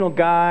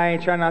guy,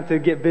 try not to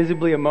get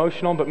visibly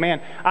emotional, but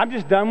man, I'm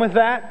just done with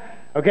that,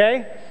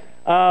 okay?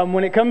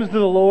 When it comes to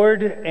the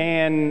Lord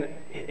and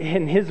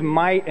in His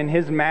might and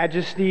His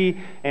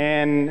majesty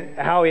and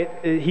how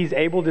He's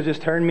able to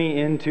just turn me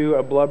into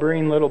a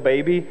blubbering little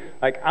baby,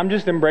 like I'm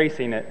just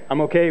embracing it.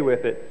 I'm okay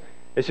with it.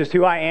 It's just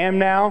who I am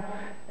now,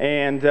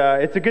 and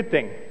it's a good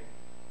thing.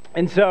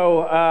 And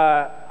so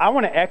I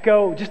want to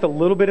echo just a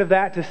little bit of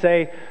that to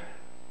say,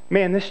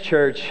 man, this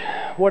church,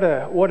 what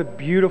a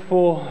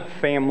beautiful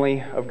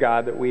family of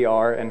God that we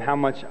are, and how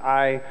much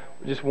I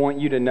just want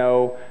you to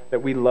know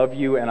that we love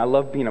you, and I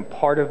love being a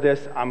part of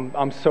this.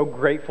 I'm so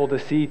grateful to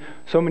see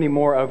so many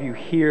more of you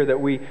here, that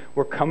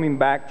we're coming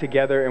back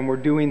together and we're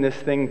doing this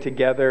thing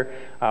together.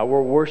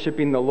 We're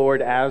worshiping the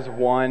Lord as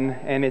one,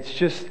 and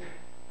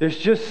there's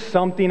just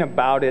something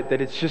about it that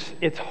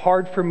it's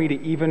hard for me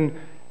to even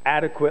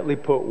adequately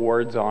put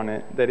words on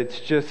it, that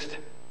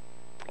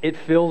it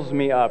fills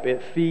me up.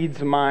 It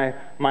feeds my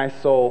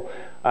soul.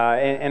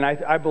 And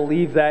I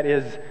believe that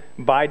is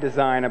by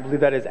design. I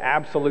believe that is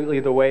absolutely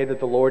the way that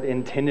the Lord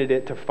intended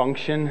it to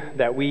function,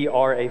 that we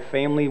are a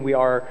family. We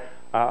are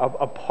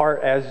a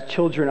part, as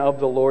children of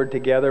the Lord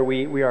together.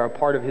 We are a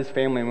part of His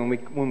family. And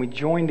when we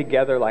join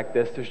together like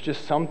this, there's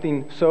just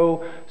something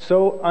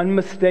so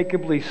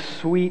unmistakably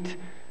sweet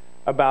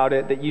about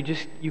it that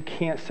you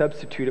can't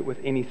substitute it with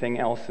anything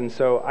else. And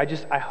so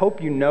I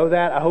hope you know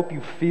that. I hope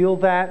you feel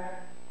that.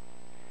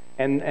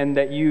 And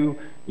that you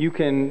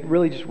can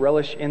really just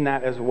relish in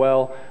that as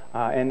well,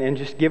 and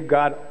just give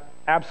God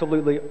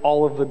absolutely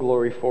all of the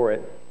glory for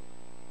it.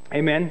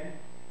 Amen?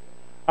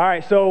 All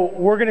right, so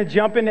we're going to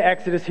jump into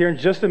Exodus here in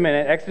just a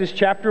minute. Exodus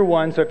chapter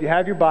 1. So if you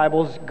have your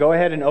Bibles, go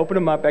ahead and open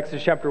them up.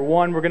 Exodus chapter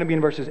 1. We're going to be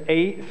in verses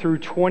 8 through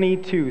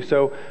 22.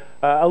 So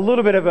a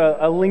little bit of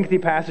a lengthy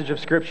passage of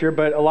Scripture,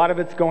 but a lot of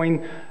it's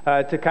going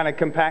to kind of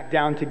compact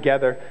down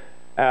together.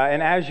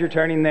 And as you're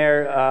turning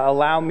there,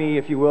 allow me,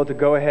 if you will, to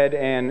go ahead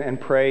and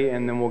pray,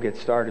 and then we'll get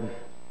started.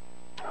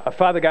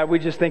 Father God, we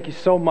just thank you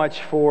so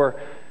much for,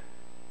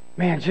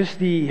 man, just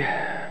the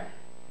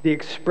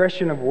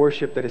expression of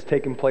worship that has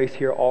taken place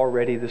here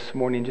already this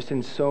morning, just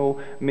in so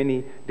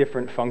many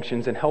different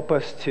functions. And help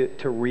us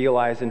to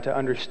realize and to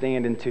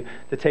understand and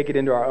to take it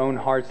into our own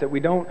hearts, that we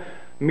don't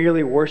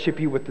merely worship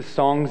you with the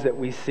songs that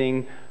we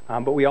sing,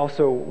 but we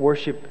also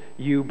worship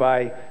you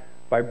by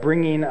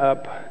bringing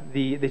up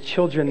the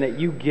children that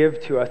you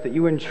give to us, that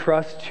you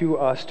entrust to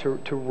us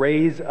to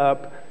raise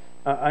up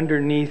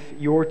underneath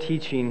your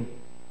teaching,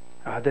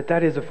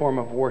 that is a form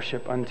of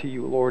worship unto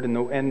you, Lord.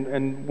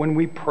 And when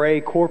we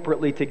pray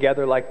corporately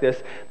together like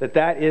this,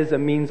 that is a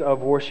means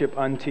of worship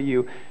unto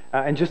you.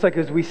 And just like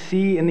as we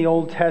see in the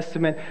Old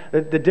Testament,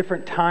 the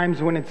different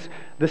times when it's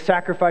the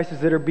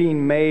sacrifices that are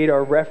being made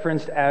are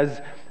referenced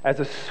as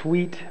a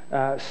sweet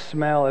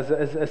smell,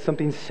 as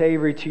something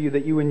savory to you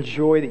that you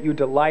enjoy, that you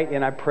delight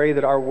in. I pray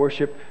that our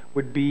worship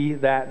would be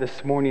that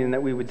this morning, and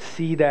that we would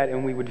see that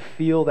and we would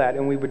feel that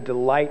and we would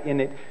delight in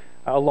it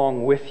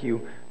along with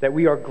you, that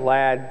we are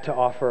glad to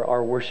offer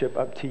our worship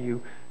up to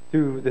you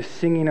through the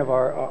singing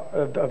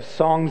of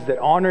songs that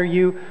honor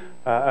you,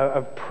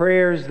 of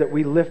prayers that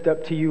we lift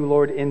up to you,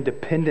 Lord, in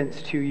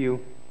dependence to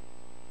you,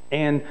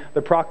 and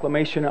the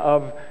proclamation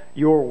of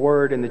your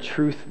word and the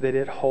truth that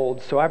it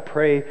holds. So I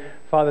pray,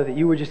 Father, that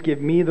you would just give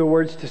me the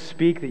words to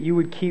speak, that you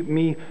would keep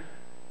me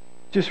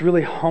just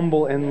really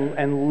humble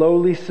and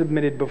lowly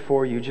submitted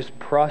before you, just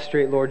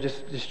prostrate, Lord,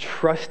 just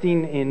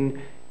trusting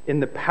in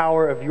the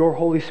power of your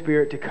Holy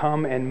Spirit to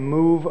come and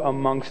move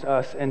amongst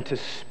us and to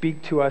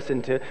speak to us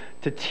and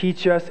to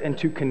teach us and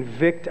to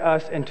convict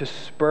us and to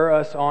spur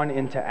us on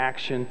into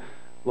action,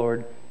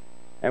 Lord.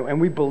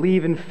 And we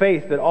believe in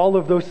faith that all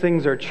of those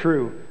things are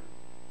true.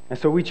 And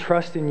so we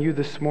trust in you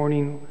this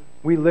morning.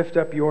 We lift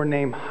up your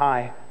name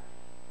high.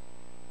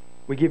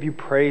 We give you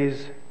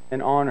praise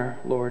and honor,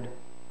 Lord.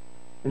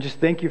 And just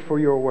thank you for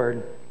your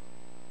word.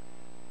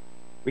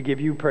 We give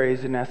you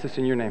praise and ask this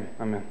in your name.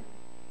 Amen.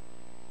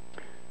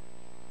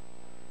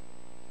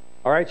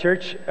 All right,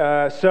 church.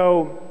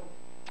 So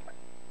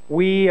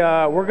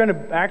we're going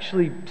to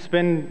actually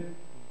spend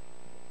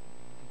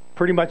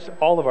pretty much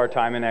all of our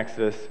time in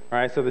Exodus. All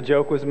right. So the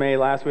joke was made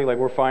last week, like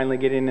we're finally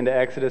getting into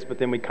Exodus, but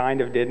then we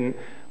kind of didn't.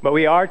 But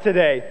we are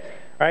today.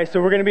 All right.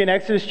 So we're going to be in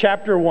Exodus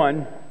chapter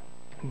 1.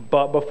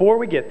 But before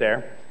we get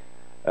there,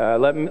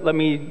 let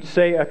me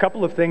say a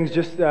couple of things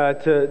just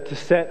to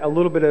set a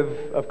little bit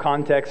of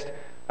context,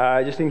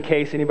 just in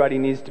case anybody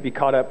needs to be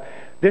caught up.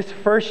 This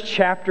first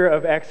chapter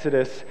of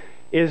Exodus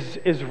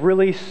is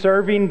really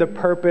serving the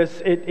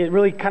purpose. It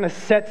really kind of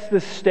sets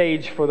the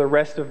stage for the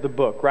rest of the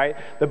book, right?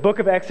 The book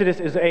of Exodus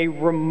is a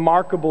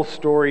remarkable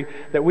story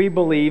that we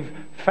believe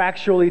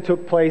factually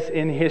took place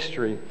in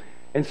history.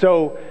 And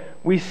so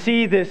we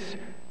see this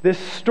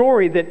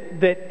story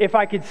that if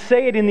I could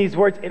say it in these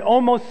words, it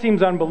almost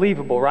seems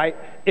unbelievable, right?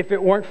 If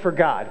it weren't for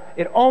God.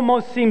 It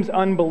almost seems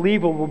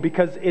unbelievable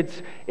because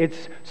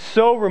it's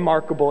so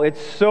remarkable,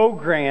 it's so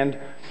grand.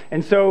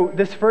 And so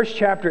this first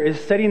chapter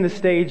is setting the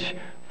stage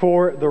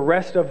for the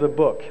rest of the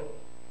book.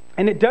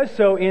 And it does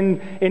so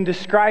in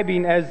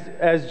describing, as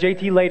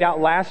JT laid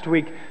out last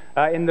week,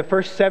 in the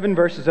first 7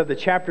 verses of the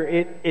chapter,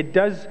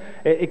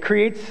 it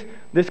creates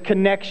this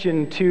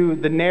connection to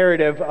the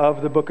narrative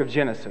of the book of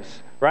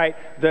Genesis, right?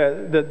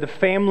 The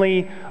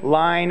family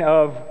line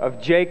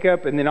of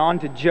Jacob, and then on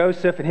to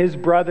Joseph and his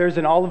brothers,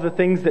 and all of the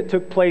things that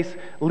took place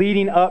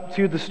leading up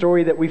to the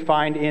story that we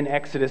find in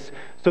Exodus.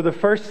 So the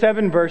first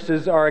 7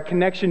 verses are a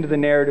connection to the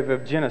narrative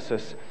of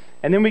Genesis.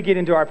 And then we get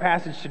into our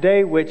passage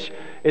today, which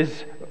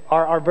is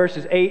our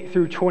verses 8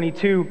 through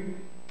 22,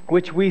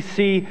 which we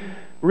see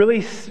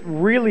really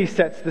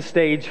sets the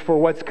stage for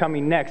what's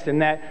coming next,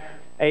 and that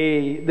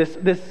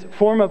this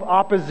form of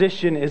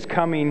opposition is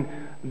coming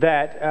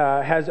that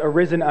has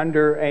arisen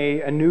under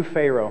a new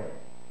Pharaoh,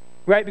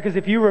 right? Because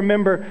if you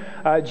remember,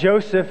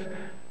 Joseph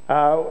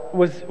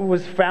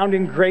was found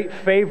in great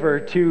favor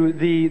to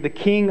the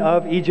king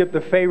of Egypt,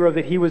 the Pharaoh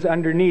that he was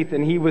underneath,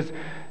 and he was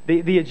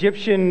the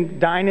Egyptian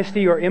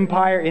dynasty or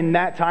empire in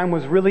that time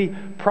was really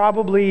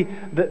probably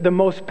the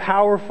most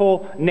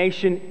powerful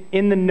nation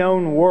in the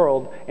known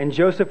world, and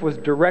Joseph was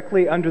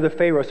directly under the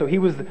Pharaoh, so he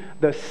was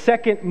the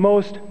second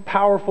most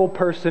powerful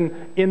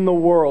person in the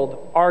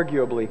world,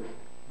 arguably.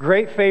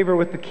 Great favor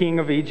with the king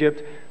of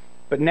Egypt,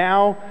 but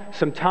now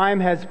some time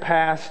has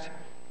passed,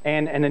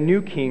 and a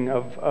new king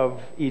of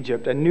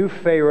Egypt, a new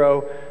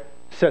Pharaoh,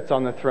 sits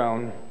on the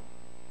throne.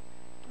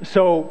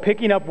 So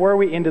picking up where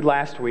we ended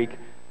last week,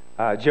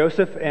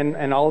 Joseph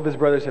and all of his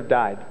brothers have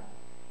died.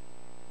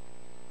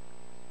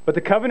 But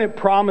the covenant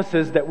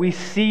promises that we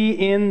see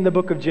in the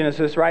book of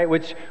Genesis, right,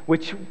 which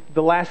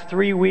the last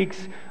 3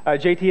 weeks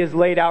JT has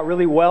laid out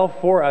really well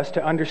for us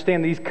to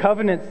understand, these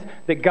covenants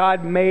that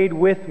God made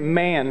with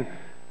man,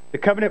 the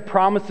covenant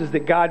promises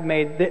that God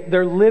made,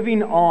 they're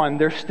living on,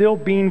 they're still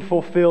being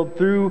fulfilled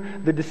through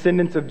the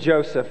descendants of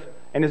Joseph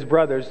and his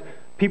brothers,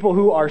 people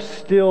who are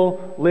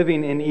still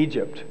living in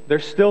Egypt. They're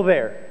still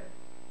there.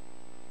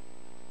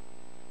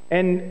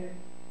 And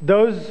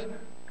those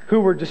who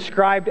were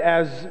described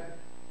as,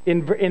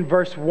 in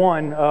verse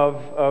 1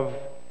 of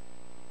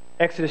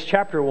Exodus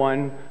chapter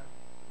 1,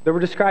 they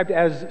were described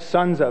as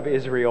sons of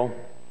Israel.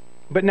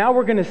 But now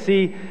we're going to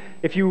see,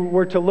 if you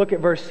were to look at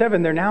verse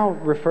 7, they're now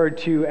referred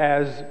to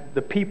as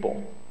the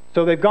people.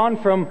 So they've gone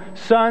from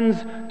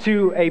sons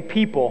to a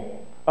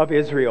people of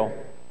Israel.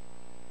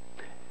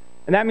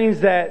 And that means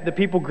that the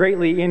people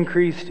greatly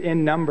increased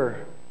in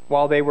number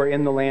while they were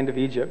in the land of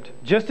Egypt.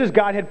 Just as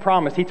God had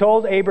promised. He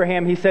told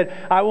Abraham, he said,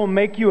 I will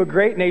make you a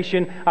great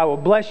nation. I will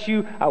bless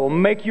you. I will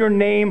make your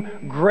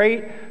name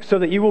great so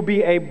that you will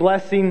be a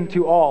blessing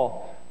to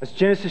all. That's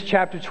Genesis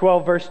chapter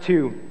 12, verse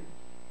 2.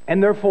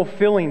 And they're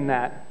fulfilling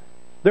that.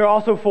 They're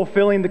also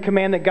fulfilling the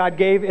command that God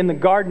gave in the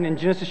garden in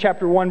Genesis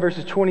chapter 1,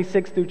 verses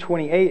 26 through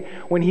 28,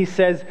 when he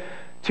says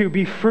to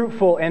be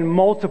fruitful and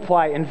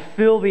multiply and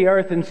fill the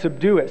earth and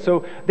subdue it.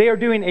 So they are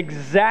doing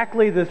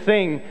exactly the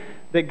thing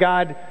that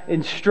God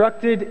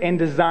instructed and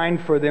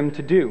designed for them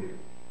to do.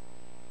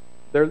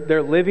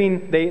 They're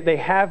living, they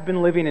have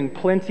been living in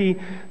plenty,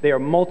 they are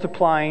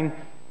multiplying,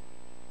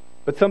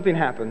 but something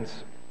happens.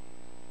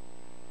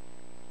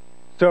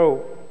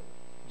 So,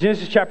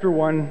 Genesis chapter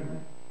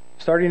 1,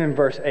 starting in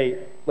verse 8,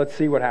 let's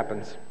see what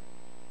happens.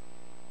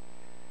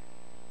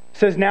 It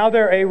says, Now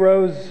there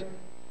arose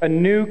a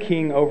new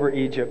king over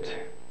Egypt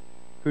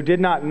who did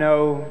not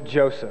know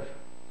Joseph.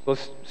 So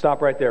let's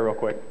stop right there real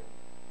quick.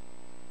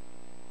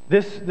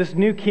 This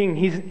new king,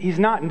 he's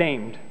not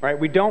named, right?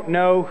 We don't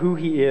know who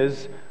he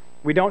is.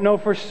 We don't know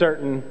for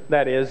certain,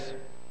 that is.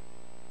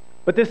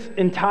 But this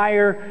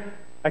entire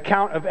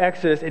account of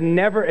Exodus, it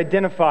never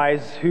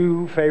identifies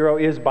who Pharaoh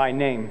is by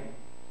name.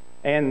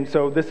 And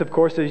so this, of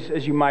course,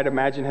 as you might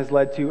imagine, has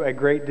led to a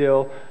great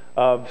deal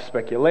of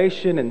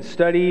speculation and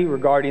study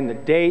regarding the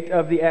date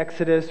of the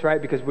Exodus,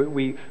 right? Because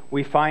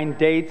we find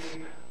dates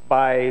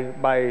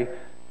by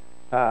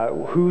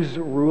who's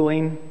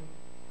ruling.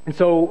 And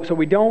so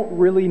we don't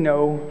really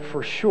know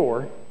for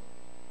sure.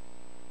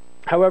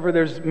 However,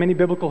 there's many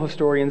biblical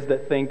historians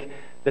that think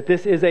that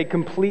this is a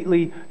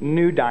completely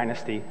new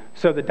dynasty.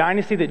 So the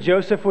dynasty that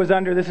Joseph was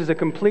under, this is a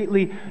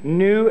completely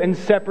new and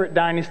separate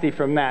dynasty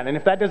from that. And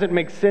if that doesn't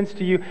make sense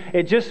to you,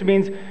 it just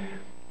means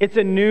it's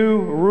a new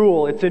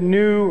rule. It's a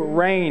new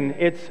reign.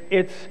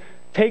 It's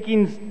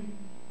taking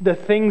the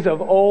things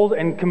of old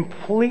and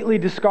completely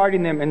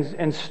discarding them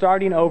and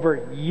starting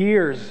over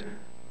years,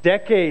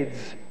 decades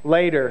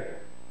later.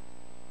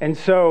 And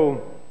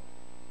so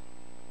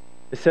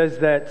it says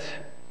that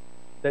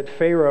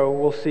Pharaoh,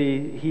 we'll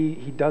see,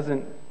 he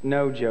doesn't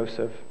know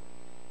Joseph.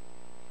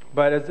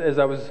 But as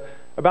I was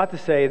about to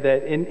say,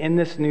 that in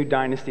this new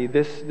dynasty,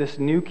 this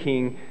new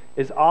king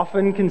is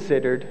often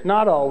considered,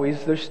 not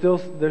always, there's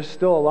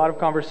still a lot of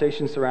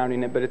conversation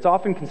surrounding it, but it's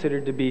often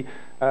considered to be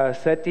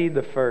Seti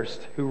I,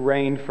 who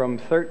reigned from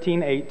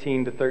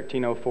 1318 to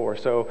 1304.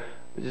 So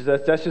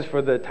that's just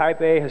for the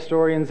type A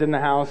historians in the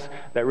house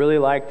that really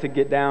like to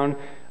get down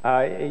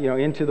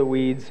into the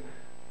weeds.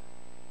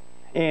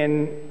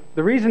 And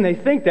the reason they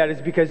think that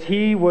is because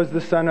he was the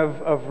son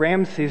of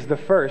Ramses the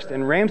First.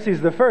 And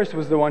Ramses the First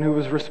was the one who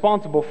was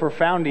responsible for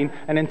founding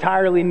an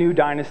entirely new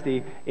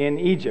dynasty in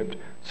Egypt.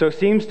 So it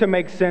seems to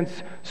make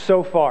sense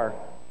so far.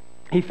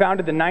 He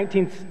founded the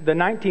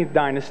 19th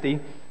dynasty.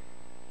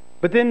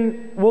 But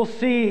then we'll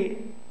see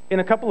in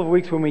a couple of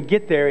weeks when we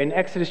get there, in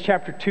Exodus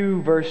chapter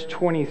 2, verse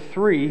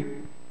 23,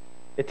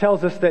 it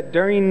tells us that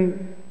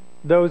during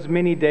those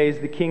many days,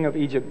 the king of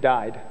Egypt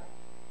died.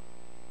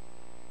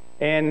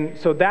 And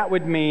so that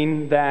would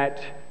mean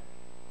that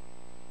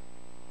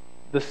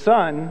the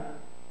son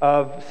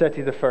of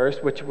Seti I,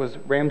 which was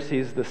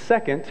Ramses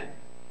II,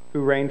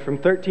 who reigned from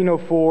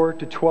 1304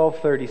 to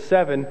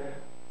 1237,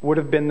 would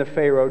have been the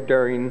Pharaoh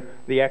during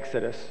the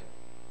Exodus.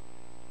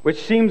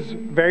 Which seems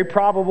very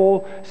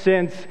probable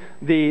since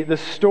the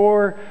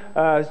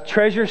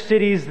treasure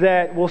cities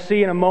that we'll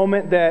see in a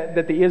moment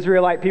that the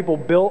Israelite people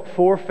built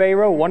for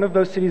Pharaoh, one of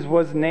those cities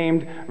was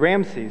named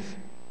Ramses.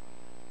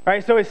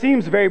 Right, so it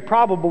seems very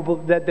probable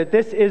that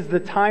this is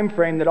the time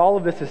frame that all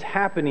of this is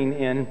happening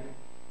in.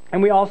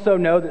 And we also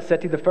know that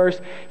Seti I,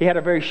 he had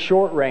a very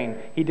short reign.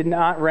 He did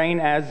not reign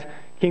as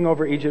king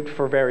over Egypt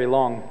for very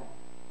long.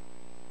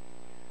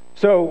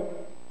 So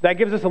that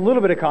gives us a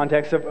little bit of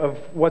context of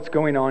what's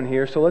going on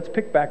here. So let's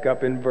pick back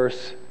up in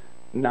verse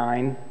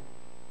 9.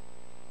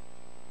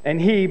 And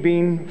he,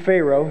 being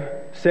Pharaoh,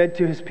 said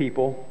to his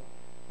people,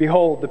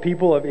 "Behold, the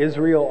people of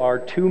Israel are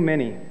too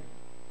many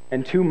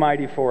and too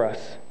mighty for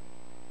us.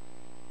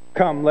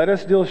 Come, let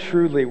us deal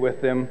shrewdly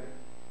with them,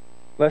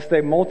 lest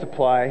they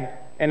multiply,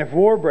 and if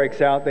war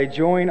breaks out, they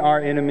join our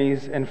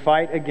enemies and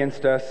fight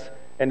against us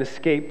and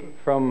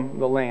escape from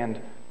the land."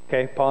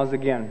 Okay, pause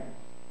again.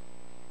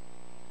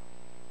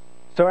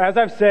 So as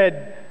I've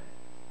said,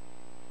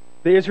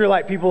 the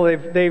Israelite people,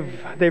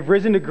 they've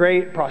risen to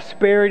great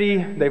prosperity.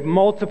 They've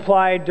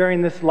multiplied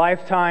during this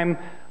lifetime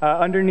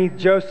underneath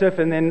Joseph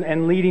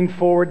and leading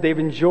forward. They've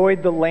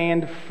enjoyed the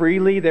land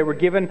freely. They were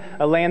given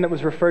a land that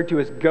was referred to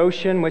as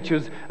Goshen, which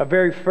was a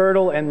very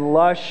fertile and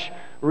lush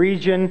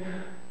region.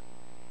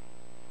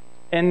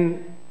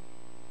 And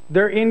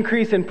their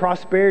increase in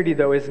prosperity,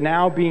 though, is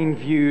now being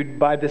viewed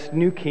by this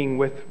new king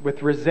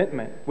with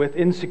resentment, with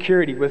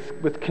insecurity,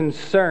 with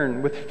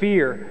concern, with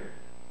fear.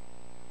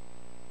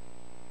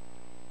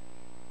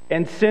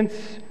 And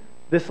since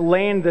this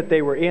land that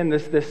they were in,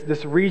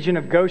 this region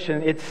of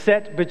Goshen, it's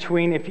set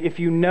between, if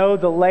you know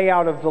the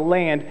layout of the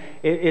land,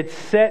 it's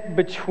set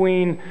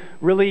between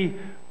really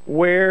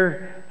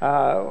where,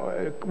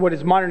 what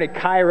is modern-day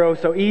Cairo,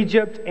 so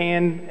Egypt,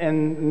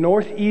 and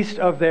northeast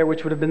of there,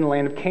 which would have been the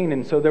land of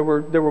Canaan. So there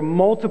were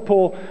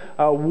multiple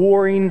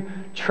warring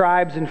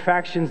tribes and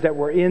factions that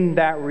were in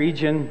that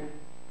region,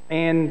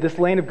 and this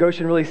land of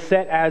Goshen really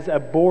set as a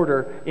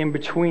border in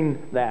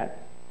between that.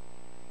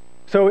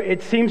 So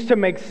it seems to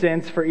make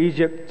sense for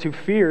Egypt to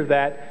fear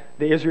that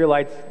the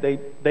Israelites,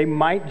 they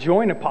might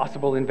join a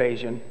possible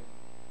invasion.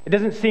 It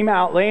doesn't seem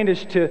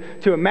outlandish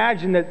to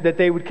imagine that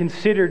they would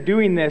consider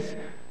doing this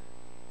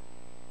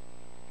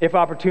if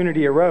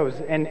opportunity arose.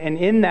 And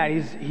in that,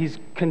 he's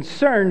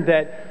concerned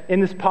that in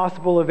this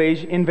possible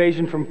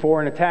invasion from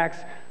foreign attacks,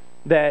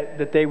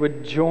 that they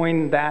would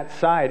join that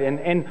side.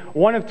 And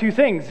one of two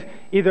things,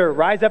 either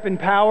rise up in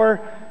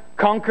power,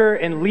 conquer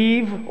and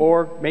leave,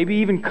 or maybe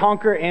even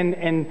conquer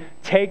and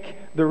take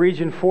the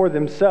region for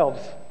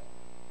themselves.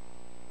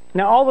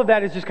 Now, all of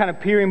that is just kind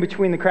of peering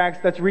between the cracks.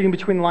 That's reading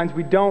between the lines.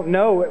 We don't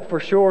know for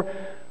sure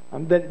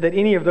that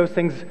any of those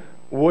things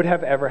would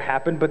have ever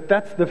happened, but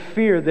that's the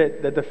fear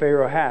that the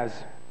Pharaoh has.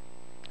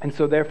 And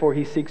so therefore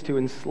he seeks to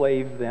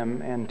enslave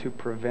them and to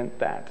prevent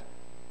that.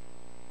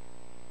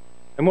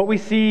 And what we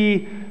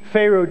see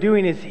Pharaoh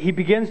doing is he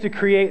begins to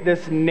create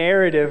this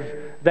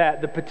narrative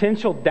that the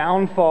potential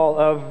downfall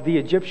of the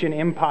Egyptian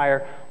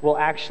empire will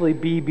actually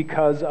be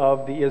because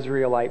of the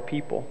Israelite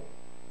people.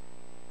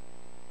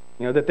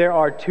 You know, that there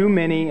are too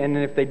many, and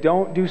if they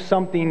don't do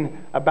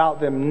something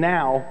about them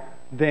now,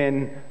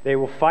 then they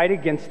will fight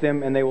against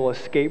them and they will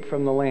escape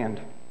from the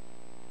land.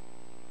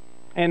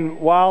 And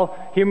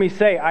while, hear me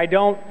say, I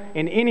don't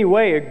in any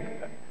way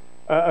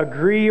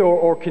agree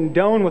or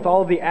condone with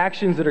all of the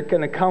actions that are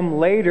going to come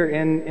later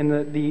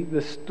in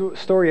the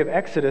story of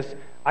Exodus,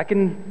 I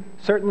can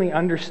certainly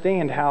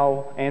understand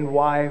how and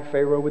why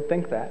Pharaoh would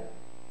think that.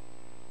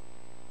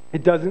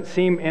 It doesn't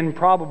seem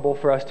improbable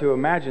for us to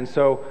imagine.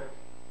 So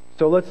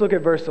let's look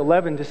at verse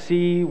 11 to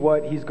see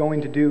what he's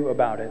going to do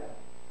about it.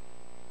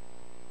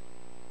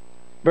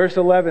 Verse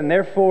 11,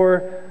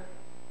 therefore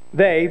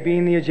they,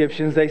 being the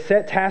Egyptians, they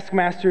set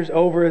taskmasters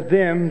over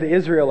them, the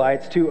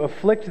Israelites, to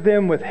afflict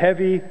them with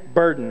heavy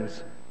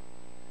burdens.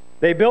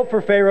 They built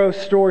for Pharaoh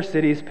store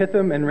cities,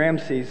 Pithom and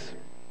Ramses.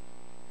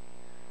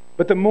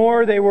 But the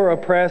more they were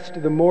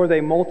oppressed, the more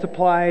they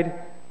multiplied,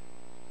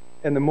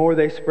 and the more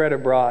they spread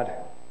abroad.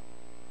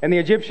 And the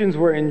Egyptians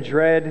were in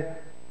dread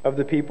of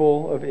the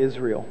people of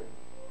Israel.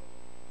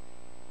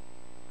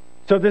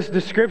 So this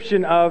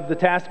description of the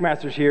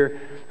taskmasters here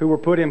who were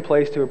put in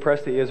place to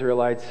oppress the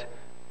Israelites,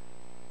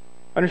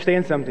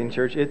 understand something,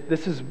 church.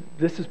 This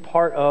is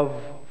part of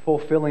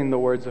fulfilling the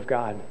words of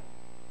God.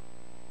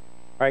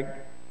 right?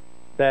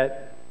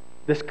 That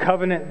this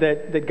covenant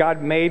that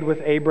God made with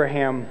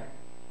Abraham,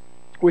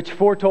 which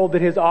foretold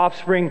that his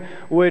offspring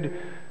would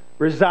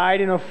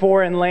reside in a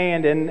foreign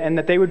land and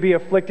that they would be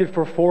afflicted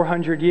for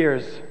 400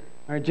 years.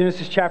 All right,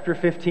 Genesis chapter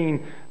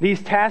 15.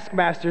 These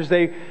taskmasters,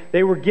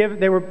 they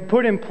were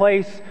put in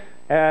place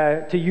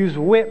to use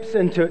whips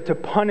and to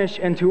punish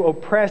and to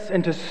oppress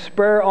and to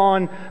spur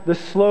on the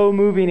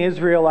slow-moving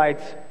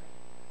Israelites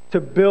to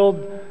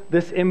build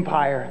this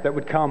empire that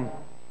would come.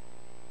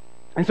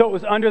 And so it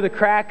was under the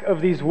crack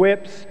of these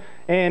whips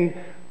and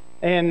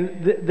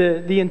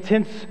the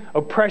intense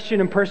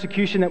oppression and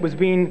persecution that was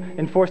being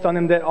enforced on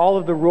them that all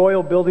of the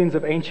royal buildings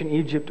of ancient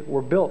Egypt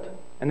were built.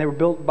 And they were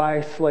built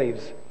by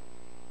slaves.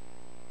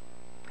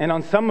 And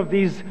on some of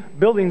these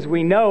buildings,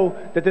 we know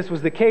that this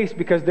was the case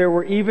because there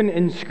were even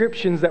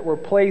inscriptions that were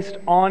placed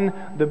on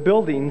the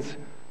buildings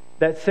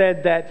that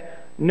said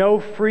that no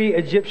free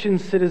Egyptian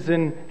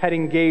citizen had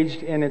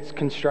engaged in its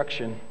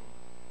construction.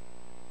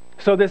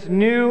 So this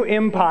new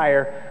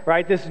empire,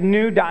 right, this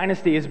new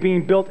dynasty is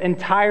being built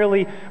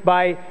entirely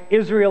by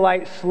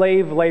Israelite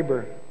slave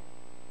labor.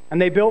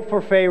 And they built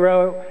for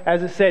Pharaoh,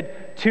 as it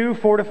said, 2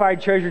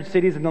 fortified treasured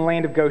cities in the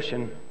land of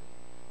Goshen,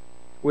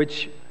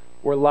 which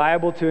were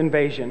liable to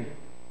invasion.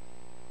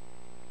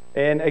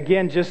 And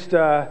again, just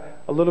a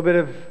little bit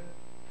of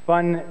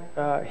fun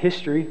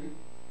history.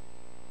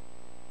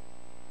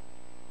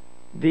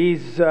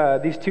 These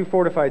 2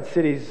 fortified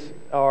cities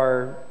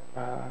are...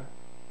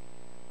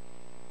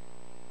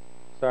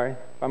 Sorry, if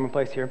I'm in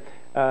place here.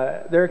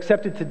 They're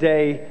accepted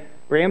today.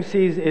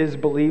 Ramses is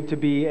believed to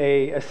be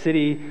a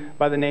city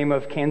by the name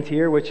of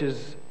Cantir, which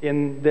is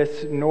in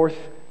this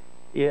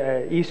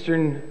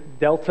northeastern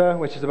delta,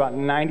 which is about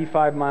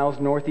 95 miles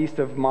northeast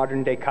of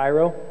modern-day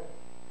Cairo.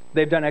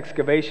 They've done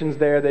excavations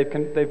there.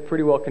 They've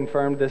pretty well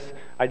confirmed this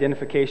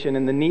identification.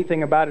 And the neat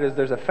thing about it is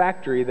there's a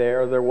factory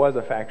there, or there was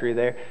a factory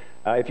there,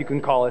 if you can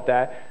call it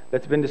that,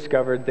 that's been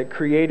discovered that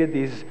created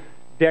these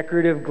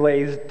decorative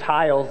glazed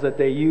tiles that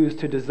they use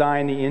to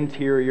design the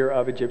interior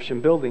of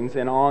Egyptian buildings.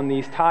 And on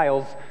these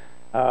tiles,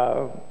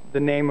 the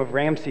name of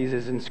Ramses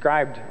is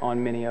inscribed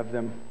on many of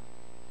them.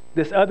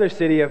 This other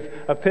city of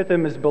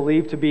Pithom is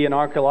believed to be an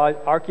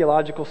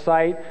archaeological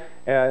site.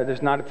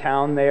 There's not a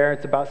town there.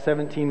 It's about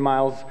 17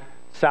 miles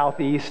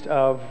southeast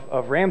of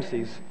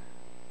Ramses.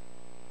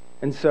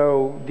 And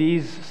so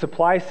these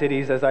supply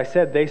cities, as I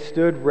said, they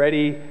stood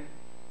ready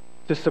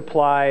to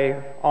supply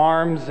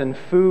arms and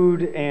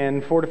food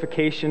and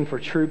fortification for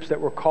troops that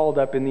were called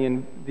up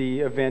in the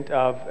event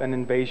of an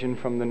invasion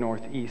from the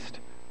northeast.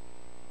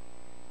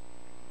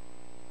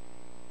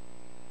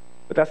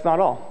 But that's not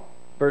all.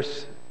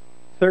 Verse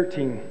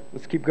 13.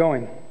 Let's keep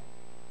going.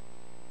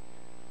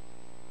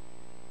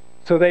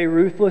 So they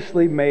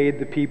ruthlessly made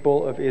the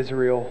people of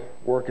Israel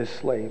work as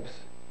slaves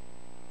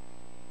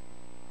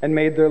and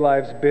made their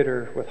lives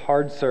bitter with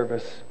hard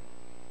service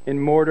in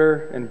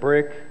mortar and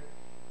brick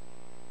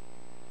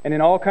and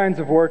in all kinds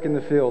of work in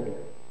the field.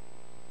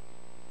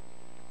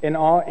 In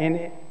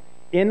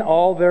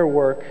all their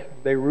work,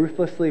 they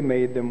ruthlessly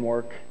made them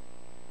work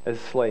as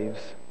slaves.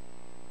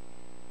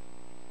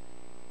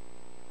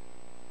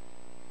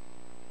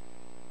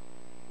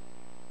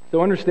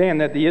 So understand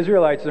that the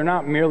Israelites, they're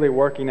not merely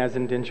working as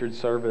indentured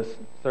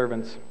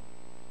servants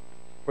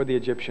for the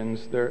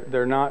Egyptians.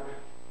 They're not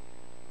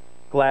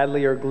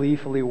gladly or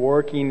gleefully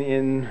working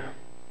in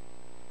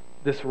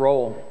this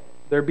role.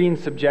 They're being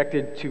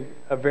subjected to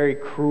a very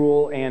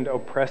cruel and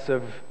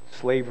oppressive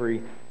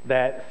slavery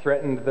that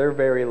threatened their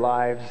very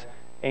lives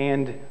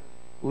and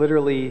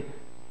literally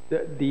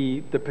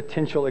the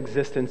potential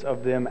existence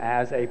of them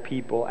as a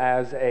people,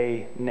 as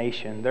a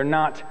nation. They're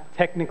not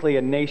technically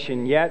a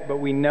nation yet, but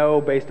we know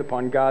based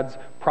upon God's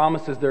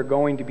promises they're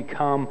going to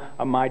become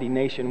a mighty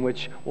nation,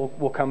 which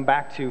we'll come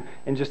back to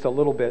in just a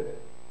little bit.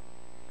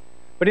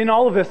 But in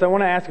all of this, I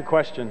want to ask a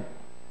question.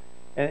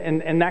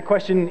 And that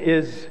question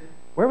is,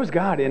 where was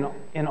God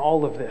in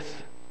all of this?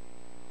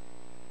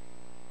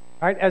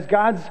 All right, as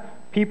God's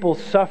people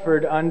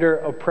suffered under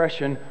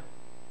oppression,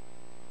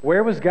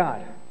 where was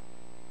God?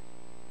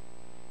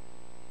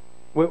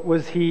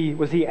 Was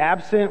he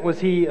absent?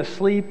 Was he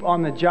asleep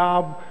on the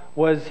job?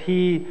 Was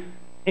he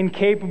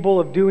incapable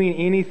of doing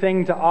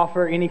anything to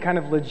offer any kind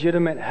of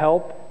legitimate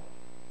help?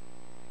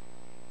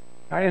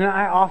 All right, and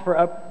I offer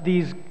up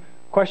these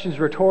questions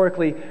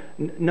rhetorically,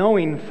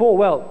 knowing full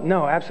well,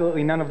 no,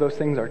 absolutely none of those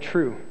things are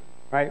true.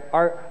 Right?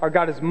 Our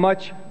God is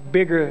much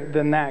bigger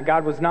than that.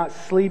 God was not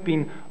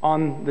sleeping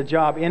on the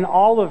job. In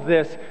all of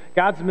this,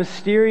 God's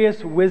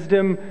mysterious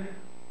wisdom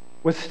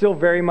was still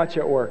very much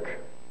at work.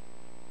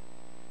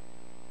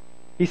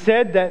 He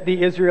said that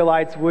the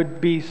Israelites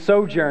would be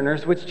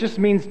sojourners, which just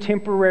means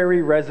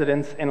temporary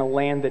residents in a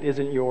land that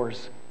isn't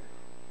yours.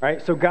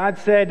 Right? So God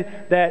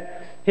said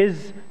that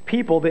His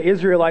people, the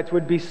Israelites,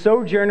 would be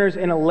sojourners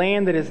in a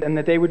land and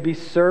that they would be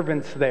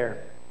servants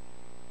there.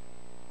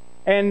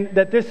 And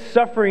that this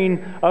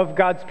suffering of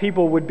God's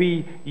people would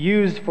be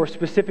used for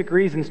specific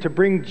reasons to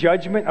bring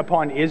judgment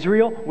upon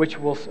Israel,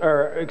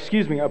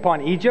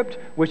 upon Egypt,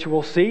 which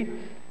we'll see,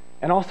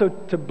 and also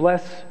to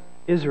bless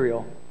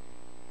Israel.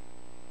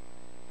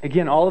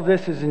 Again, all of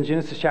this is in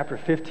Genesis chapter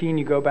 15.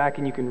 You go back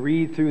and you can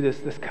read through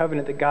this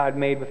covenant that God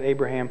made with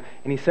Abraham.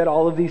 And he said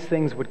all of these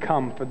things would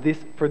come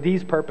for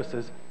these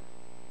purposes.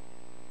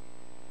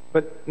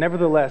 But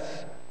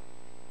nevertheless,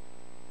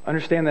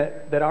 understand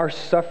that our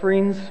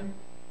sufferings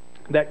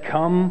that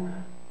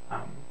come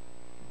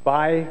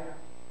by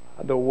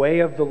the way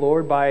of the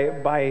Lord,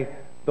 by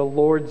the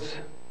Lord's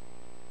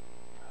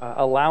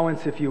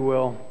allowance, if you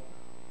will,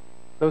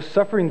 those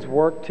sufferings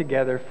work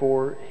together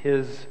for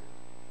His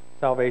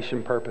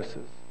salvation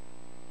purposes,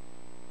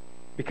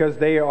 because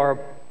they are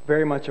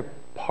very much a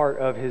part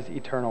of His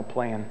eternal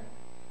plan.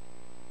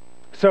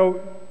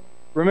 So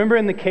remember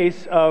in the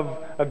case of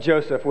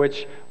Joseph,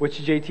 which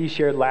JT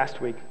shared last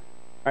week,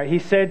 right? He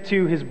said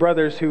to his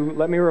brothers, who,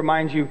 let me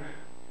remind you,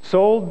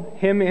 sold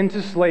him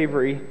into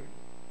slavery,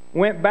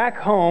 went back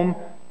home,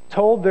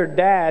 told their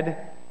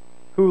dad,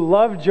 who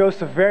loved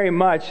Joseph very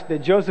much, that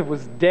Joseph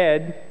was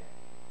dead.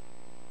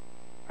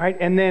 Right?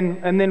 And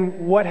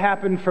then what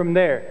happened from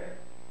there?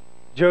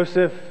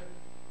 Joseph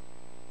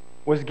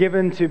was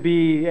given to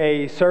be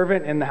a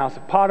servant in the house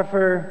of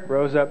Potiphar,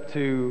 rose up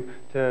to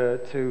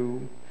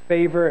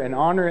favor and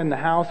honor in the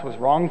house, was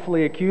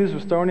wrongfully accused,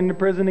 was thrown into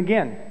prison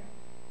again.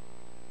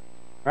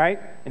 Right?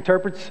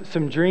 Interprets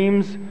some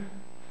dreams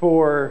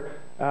for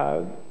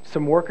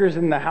some workers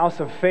in the house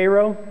of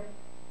Pharaoh.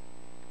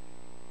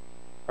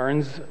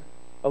 Earns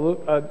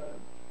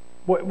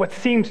what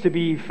seems to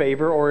be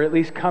favor, or at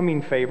least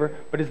coming favor,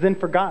 but is then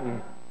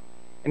forgotten.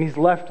 And he's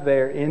left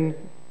there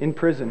in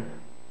prison.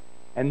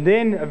 And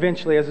then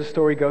eventually, as the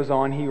story goes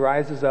on, he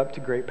rises up to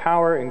great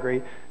power and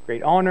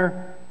great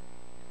honor.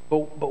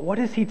 But what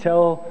does he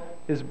tell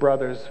his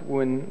brothers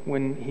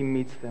when he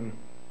meets them?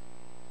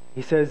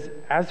 He says,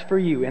 as for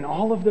you, and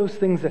all of those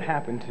things that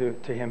happened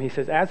to him, he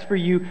says, as for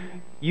you,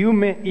 you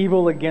meant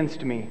evil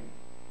against me.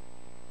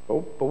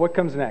 But what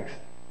comes next?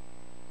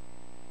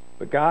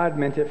 But God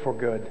meant it for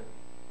good.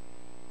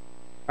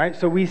 Right?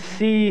 So we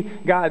see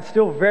God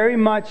still very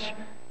much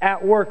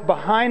at work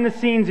behind the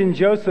scenes in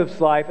Joseph's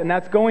life, and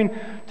that's going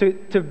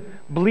to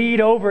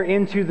bleed over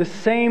into the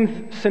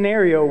same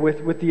scenario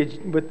with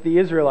the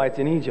Israelites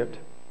in Egypt.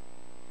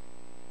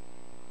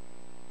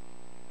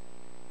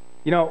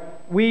 You know,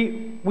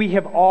 we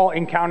have all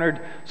encountered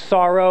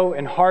sorrow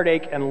and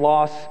heartache and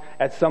loss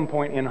at some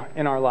point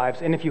in our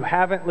lives. And if you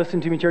haven't,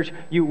 listened to me, church,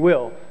 you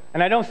will.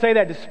 And I don't say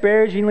that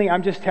disparagingly.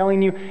 I'm just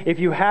telling you, if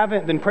you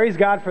haven't, then praise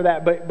God for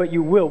that. But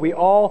you will. We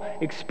all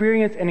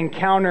experience and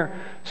encounter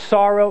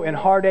sorrow and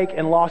heartache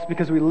and loss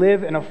because we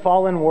live in a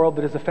fallen world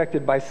that is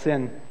affected by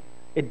sin.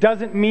 It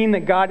doesn't mean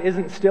that God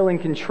isn't still in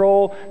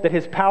control, that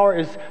His power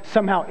is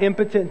somehow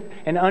impotent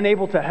and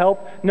unable to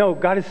help. No,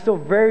 God is still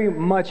very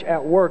much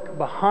at work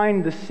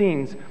behind the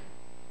scenes.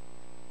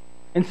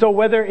 And so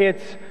whether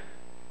it's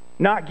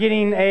not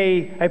getting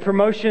a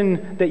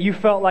promotion that you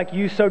felt like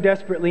you so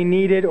desperately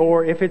needed,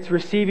 or if it's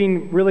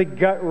receiving really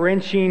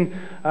gut-wrenching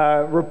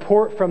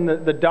report from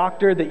the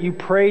doctor that you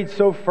prayed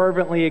so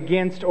fervently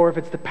against, or if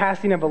it's the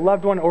passing of a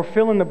loved one, or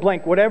fill in the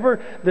blank,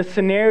 whatever the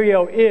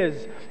scenario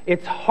is,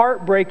 it's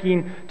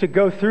heartbreaking to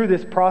go through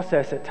this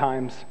process at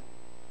times.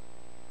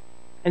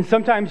 And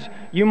sometimes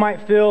you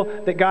might feel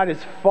that God is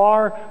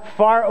far,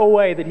 far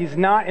away, that He's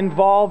not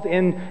involved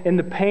in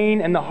the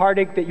pain and the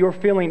heartache that you're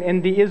feeling.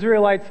 And the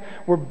Israelites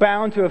were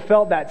bound to have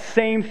felt that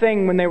same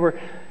thing when they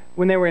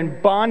were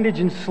in bondage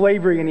and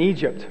slavery in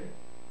Egypt.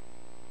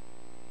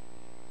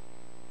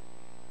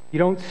 You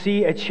don't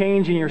see a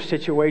change in your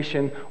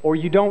situation, or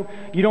you don't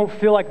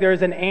feel like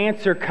there's an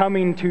answer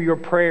coming to your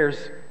prayers.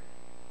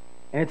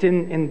 And it's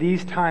in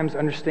these times,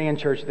 understand,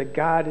 church, that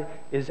God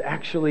is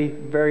actually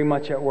very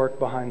much at work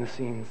behind the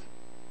scenes.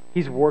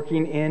 He's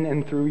working in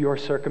and through your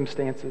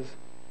circumstances.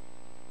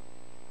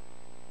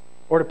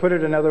 Or to put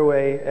it another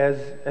way,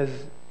 as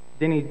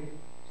Denny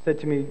said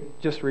to me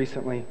just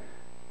recently,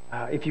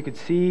 if you could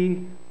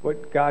see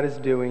what God is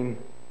doing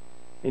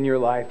in your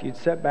life, you'd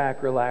sit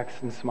back, relax,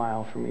 and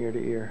smile from ear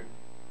to ear.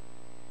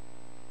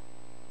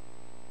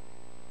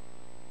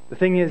 The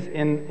thing is,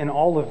 in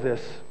all of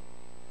this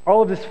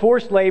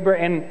forced labor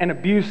and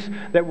abuse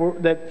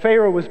that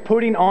Pharaoh was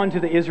putting onto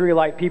the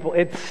Israelite people,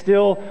 it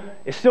still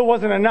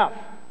wasn't enough.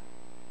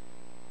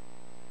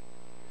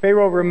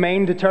 Pharaoh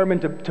remained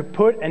determined to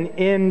put an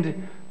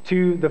end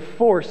to the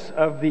force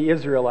of the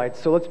Israelites.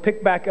 So let's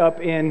pick back up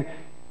in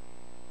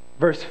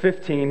verse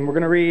 15. We're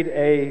going to read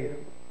a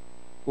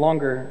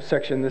longer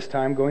section this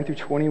time, going through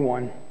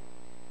 21.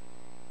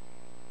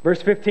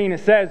 Verse 15, it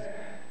says,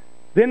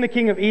 "Then the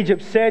king of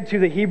Egypt said to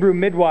the Hebrew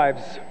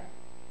midwives,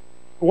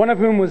 one of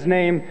whom was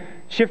named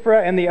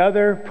Shiphrah and the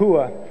other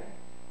Puah,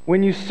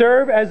 'When you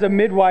serve as a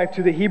midwife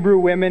to the Hebrew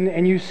women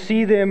and you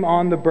see them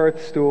on the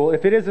birth stool,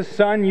 if it is a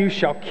son, you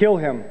shall kill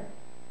him.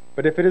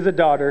 But if it is a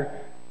daughter,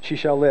 she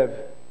shall live.'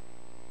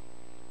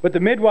 But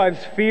the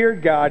midwives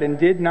feared God and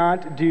did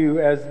not do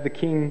as the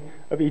king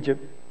of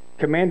Egypt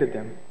commanded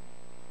them,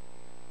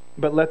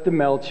 but let the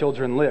male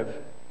children live.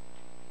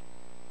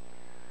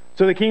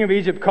 So the king of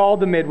Egypt called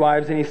the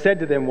midwives, and he said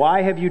to them,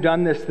 'Why have you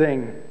done this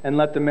thing and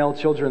let the male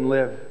children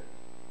live?'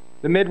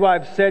 The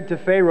midwives said to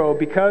Pharaoh,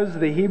 "Because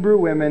the Hebrew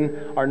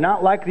women are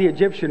not like the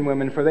Egyptian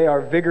women, for they are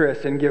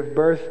vigorous and give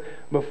birth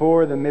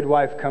before the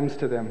midwife comes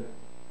to them."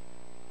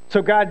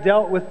 So God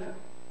dealt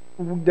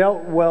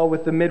well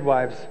with the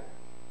midwives,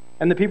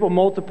 and the people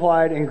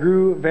multiplied and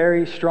grew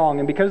very strong.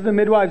 And because the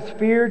midwives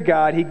feared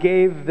God, he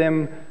gave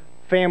them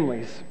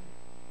families.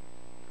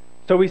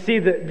 So we see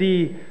that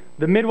the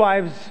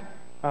midwives,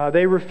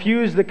 they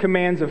refused the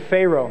commands of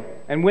Pharaoh.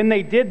 And when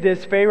they did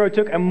this, Pharaoh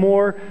took a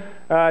more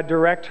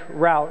direct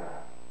route,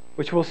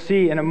 which we'll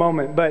see in a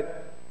moment.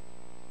 But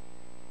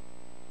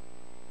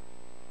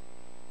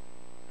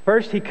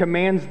first, he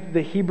commands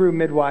the Hebrew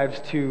midwives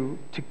to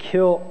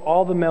kill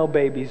all the male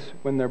babies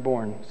when they're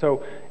born.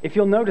 So if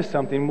you'll notice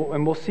something,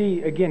 and we'll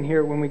see again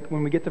here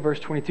when we get to verse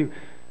 22,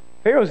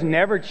 Pharaoh's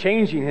never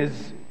changing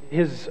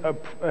his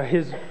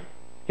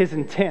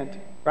intent,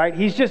 right?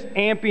 He's just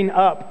amping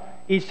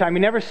up each time. He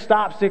never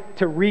stops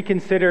to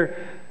reconsider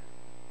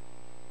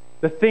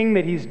the thing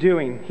that he's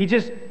doing. He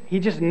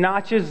just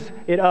notches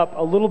it up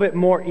a little bit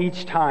more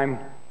each time.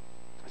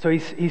 So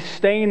he's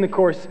staying the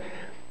course.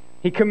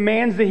 He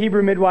commands the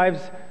Hebrew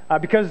midwives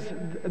because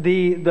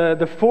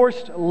the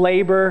forced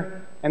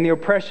labor and the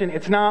oppression,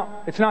 it's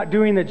not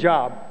doing the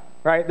job,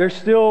 right? They're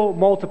still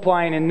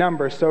multiplying in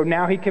numbers. So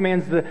now he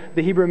commands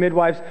the Hebrew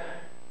midwives,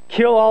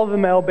 kill all the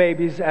male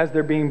babies as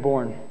they're being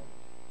born.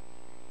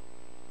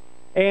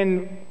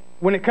 And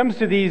when it comes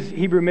to these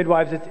Hebrew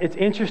midwives, it's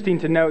interesting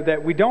to note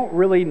that we don't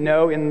really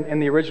know in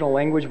the original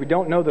language, we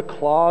don't know the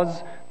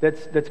clause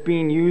that's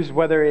being used,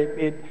 whether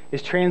it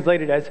is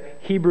translated as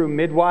Hebrew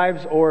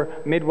midwives or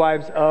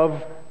midwives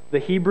of the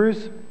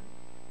Hebrews.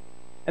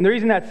 And the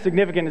reason that's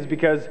significant is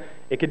because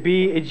it could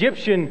be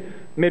Egyptian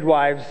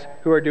midwives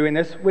who are doing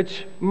this,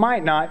 which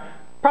might not,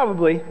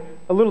 probably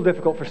a little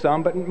difficult for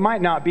some, but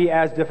might not be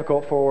as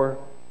difficult for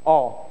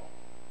all.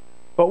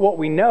 But what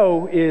we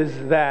know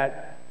is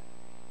that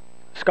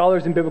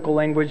scholars in biblical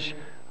language,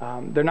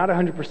 they're not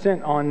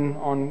 100%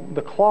 on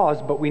the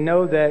clause, but we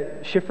know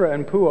that Shifra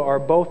and Puah are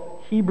both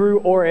Hebrew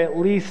or at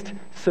least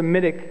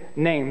Semitic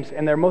names,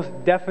 and they're most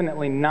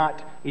definitely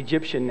not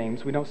Egyptian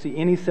names. We don't see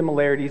any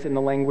similarities in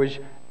the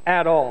language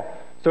at all.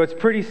 So it's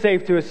pretty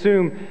safe to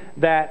assume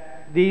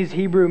that these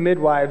Hebrew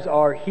midwives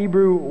are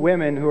Hebrew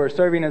women who are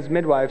serving as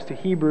midwives to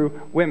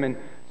Hebrew women.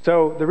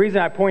 So the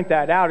reason I point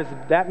that out is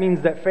that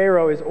means that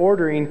Pharaoh is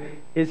ordering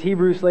his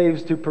Hebrew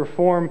slaves to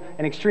perform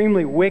an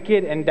extremely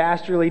wicked and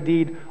dastardly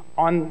deed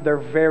on their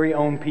very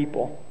own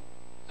people.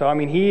 So, I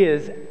mean, he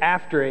is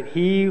after it.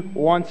 He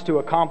wants to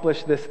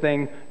accomplish this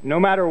thing no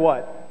matter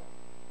what.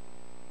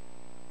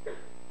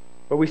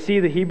 But we see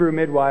the Hebrew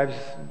midwives,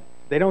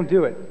 they don't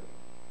do it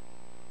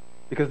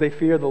because they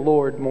fear the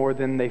Lord more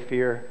than they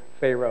fear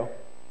Pharaoh.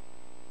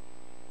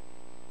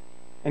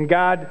 And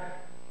God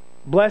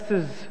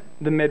blesses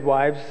the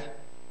midwives.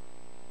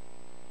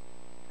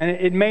 And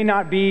it may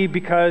not be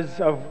because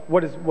of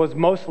what was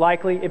most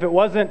likely. If it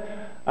wasn't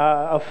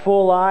a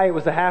full lie, it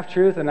was a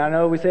half-truth. And I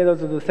know we say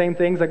those are the same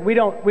things. Like we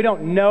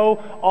don't know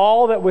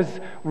all that was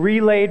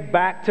relayed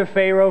back to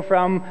Pharaoh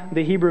from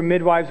the Hebrew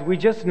midwives. We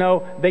just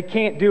know they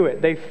can't do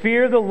it. They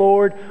fear the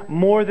Lord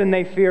more than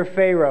they fear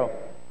Pharaoh.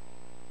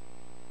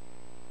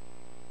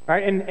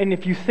 Right? And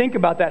if you think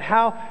about that,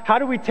 how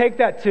do we take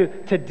that to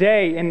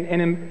today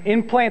and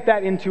implant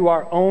that into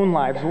our own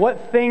lives?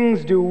 What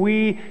things do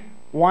we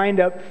wind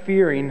up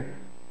fearing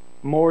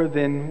more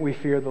than we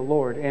fear the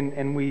Lord?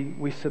 And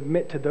we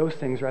submit to those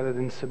things rather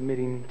than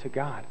submitting to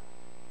God.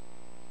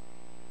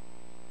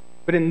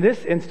 But in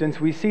this instance,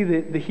 we see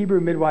the Hebrew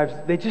midwives,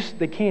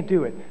 they can't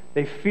do it.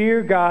 They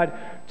fear God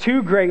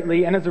too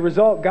greatly, and as a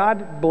result,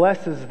 God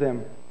blesses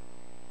them.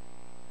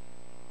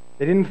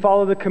 They didn't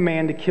follow the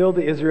command to kill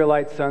the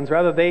Israelite sons.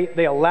 Rather,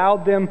 they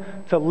allowed them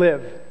to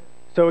live.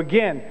 So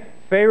again,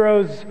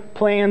 Pharaoh's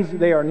plans,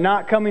 they are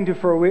not coming to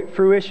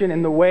fruition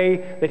in the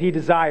way that he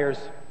desires.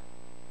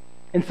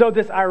 And so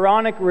this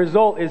ironic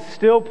result is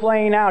still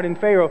playing out in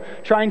Pharaoh,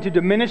 trying to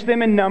diminish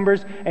them in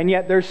numbers, and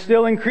yet they're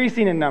still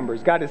increasing in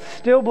numbers. God is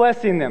still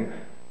blessing them.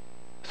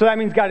 So that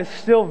means God is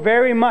still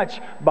very much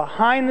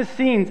behind the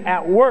scenes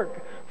at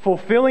work,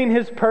 fulfilling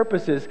his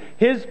purposes,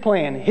 his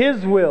plan,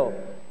 his will.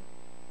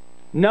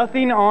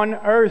 Nothing on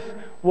earth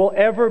will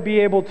ever be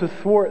able to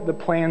thwart the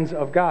plans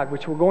of God,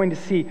 which we're going to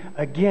see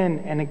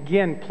again and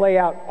again play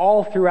out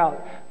all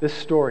throughout this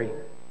story.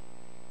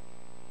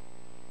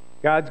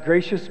 God's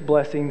gracious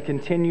blessing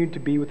continued to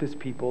be with his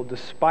people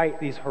despite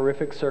these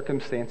horrific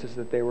circumstances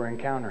that they were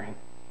encountering.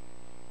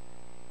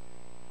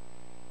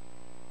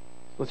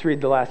 Let's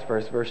read the last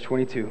verse, verse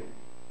 22.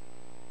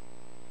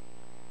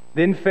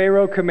 Then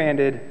Pharaoh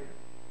commanded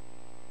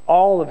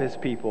all of his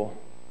people.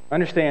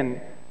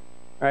 Understand,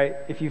 right?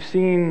 If you've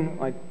seen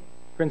like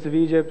Prince of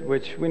Egypt,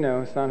 which we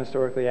know it's not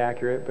historically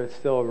accurate, but it's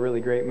still a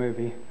really great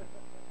movie.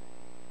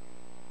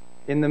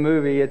 In the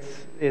movie,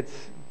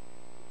 it's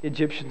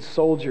Egyptian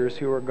soldiers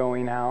who are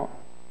going out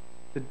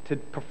to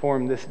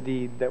perform this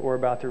deed that we're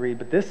about to read.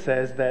 But this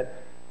says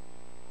that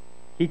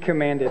he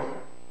commanded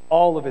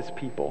all of his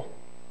people.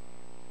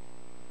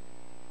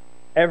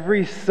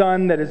 Every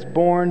son that is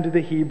born to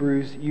the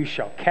Hebrews you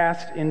shall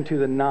cast into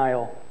the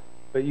Nile,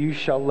 but you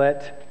shall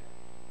let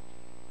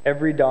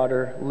every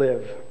daughter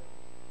live.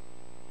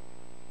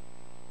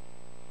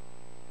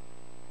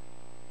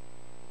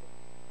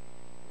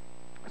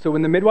 So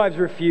when the midwives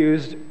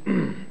refused,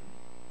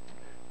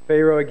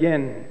 Pharaoh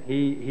again,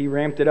 he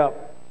ramped it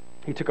up.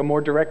 He took a more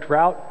direct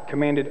route,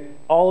 commanded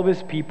all of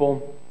his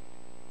people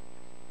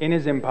in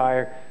his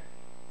empire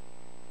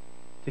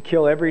to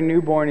kill every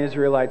newborn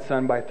Israelite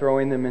son by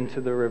throwing them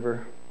into the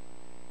river.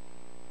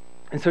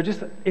 And so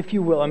just, if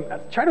you will,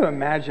 try to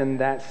imagine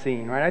that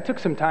scene, right? I took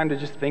some time to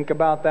just think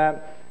about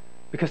that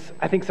because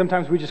I think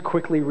sometimes we just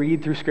quickly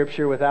read through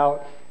Scripture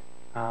without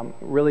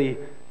really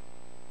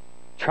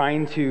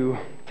trying to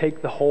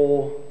take the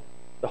whole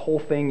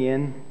thing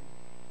in.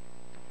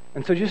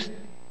 And so just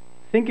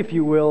think, if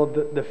you will,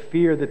 of the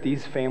fear that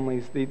these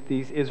families,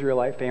 these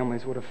Israelite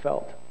families would have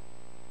felt.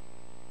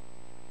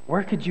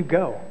 Where could you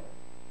go?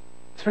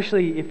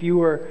 Especially if you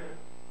were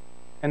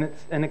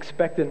an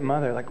expectant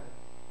mother, like,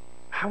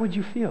 how would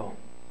you feel?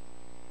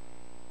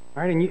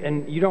 Right?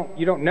 And you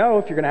don't know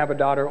if you're going to have a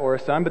daughter or a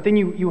son, but then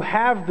you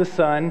have the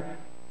son,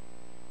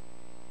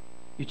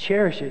 you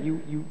cherish it,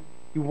 you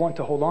want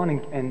to hold on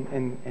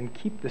and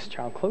keep this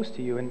child close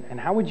to you. And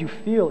how would you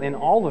feel in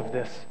all of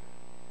this?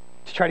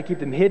 To try to keep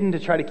them hidden, to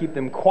try to keep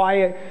them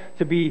quiet,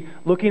 to be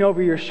looking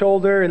over your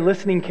shoulder and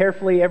listening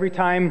carefully every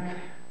time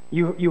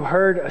you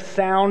heard a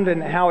sound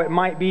and how it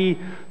might be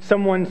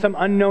some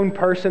unknown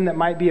person that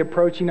might be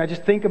approaching. I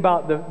just think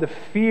about the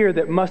fear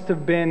that must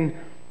have been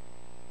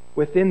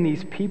within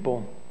these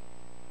people.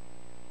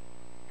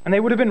 And they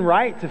would have been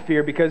right to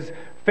fear because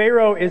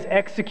Pharaoh is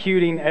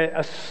executing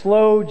a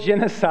slow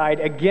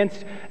genocide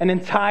against an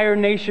entire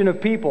nation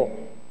of people.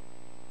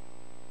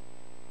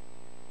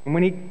 And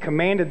when he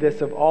commanded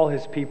this of all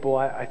his people,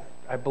 I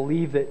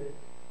believe that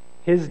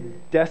his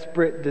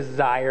desperate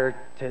desire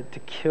to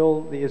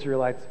kill the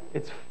Israelites,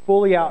 it's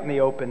fully out in the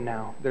open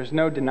now. There's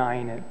no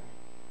denying it.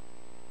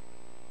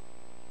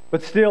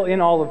 But still, in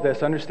all of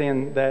this,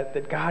 understand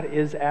that God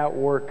is at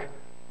work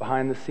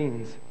behind the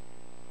scenes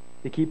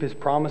to keep his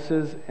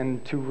promises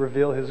and to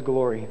reveal his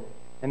glory.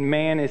 And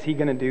man, is he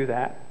going to do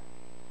that.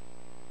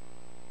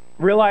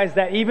 Realize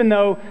that even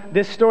though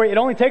this story, it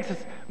only takes us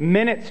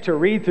minutes to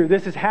read through,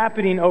 this is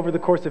happening over the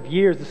course of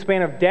years, the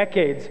span of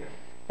decades.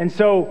 And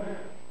so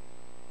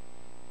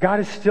God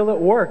is still at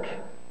work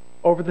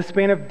over the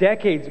span of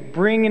decades,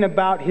 bringing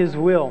about his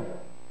will.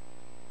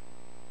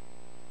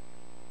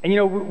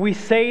 And we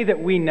say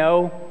that we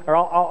know, or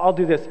I'll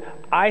do this.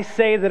 I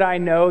say that I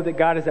know that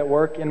God is at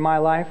work in my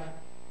life.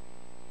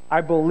 I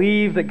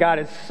believe that God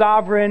is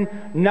sovereign.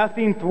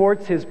 Nothing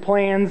thwarts his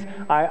plans.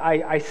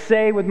 I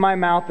say with my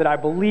mouth that I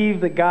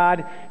believe that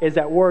God is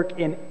at work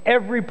in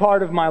every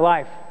part of my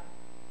life.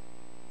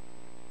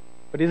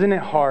 But isn't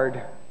it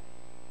hard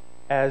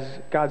as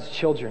God's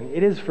children?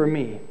 It is for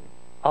me.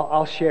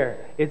 I'll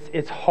share.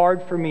 It's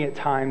hard for me at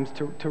times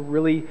to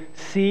really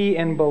see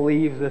and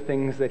believe the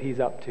things that he's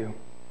up to.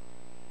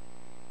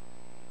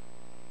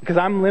 Because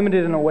I'm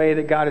limited in a way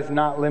that God is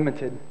not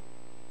limited.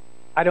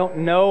 I don't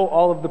know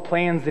all of the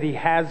plans that he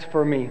has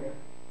for me.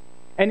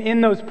 And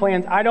in those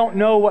plans, I don't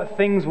know what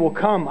things will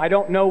come. I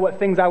don't know what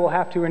things I will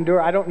have to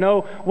endure. I don't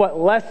know what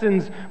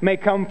lessons may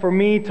come for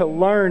me to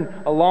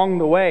learn along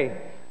the way.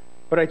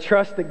 But I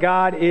trust that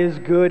God is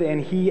good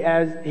and he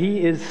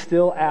is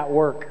still at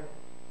work.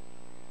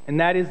 And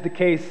that is the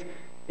case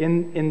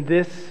in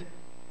this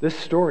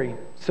story.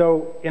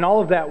 So in all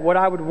of that, what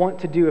I would want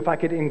to do, if I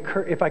could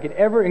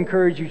ever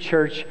encourage you,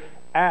 church,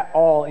 at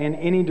all in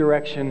any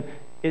direction,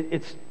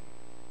 it's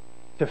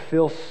to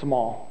feel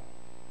small.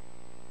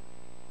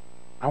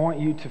 I want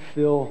you to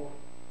feel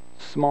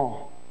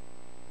small.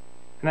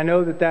 And I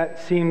know that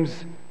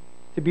seems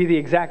to be the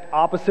exact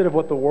opposite of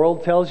what the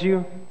world tells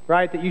you,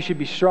 right? That you should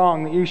be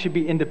strong, that you should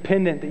be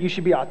independent, that you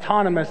should be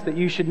autonomous, that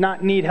you should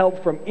not need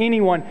help from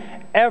anyone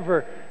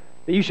ever,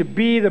 that you should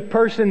be the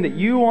person that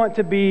you want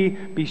to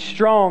be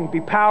strong, be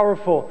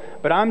powerful.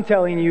 But I'm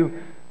telling you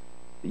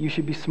that you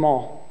should be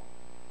small.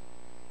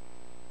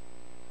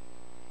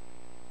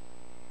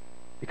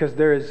 Because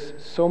there is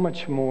so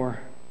much more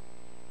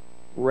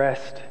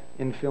rest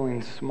in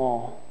feeling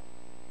small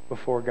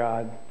before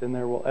God than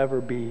there will ever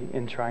be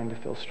in trying to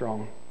feel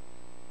strong.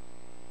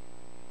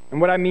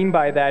 And what I mean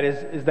by that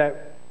is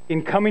that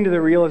in coming to the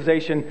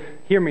realization,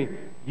 hear me,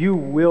 you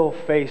will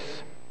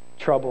face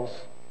troubles.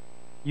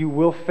 You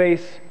will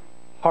face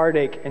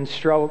heartache and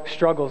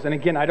struggles. And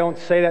again, I don't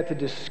say that to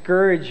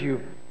discourage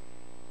you.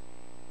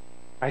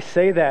 I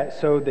say that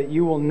so that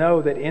you will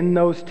know that in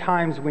those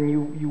times when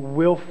you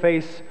will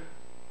face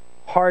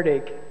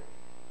heartache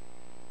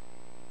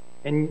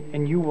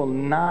and you will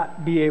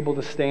not be able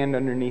to stand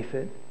underneath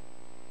it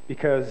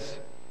because,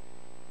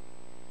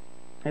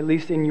 at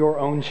least in your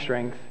own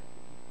strength,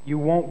 you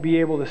won't be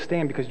able to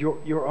stand because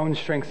your own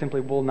strength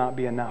simply will not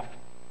be enough.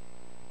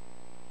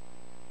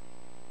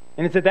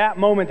 And it's at that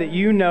moment that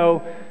you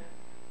know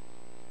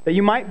that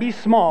you might be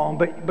small,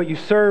 but you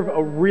serve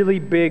a really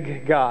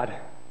big God.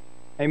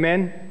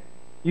 Amen?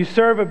 You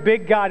serve a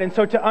big God. And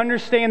so to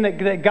understand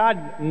that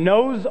God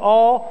knows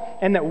all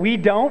and that we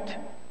don't,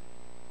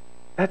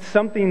 that's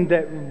something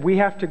that we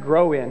have to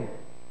grow in.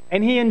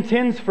 And He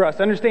intends for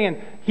us.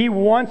 Understand, He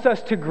wants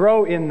us to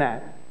grow in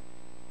that.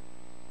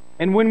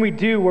 And when we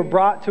do, we're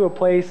brought to a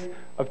place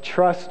of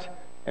trust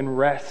and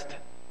rest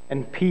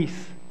and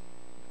peace.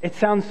 It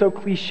sounds so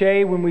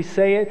cliche when we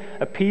say it,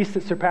 a peace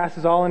that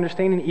surpasses all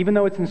understanding, even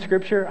though it's in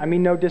Scripture. I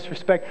mean no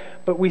disrespect,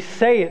 but we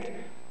say it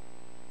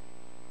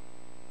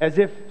as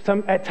if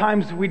at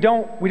times we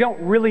don't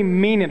really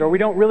mean it, or we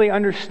don't really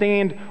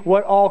understand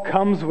what all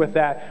comes with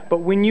that.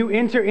 But when you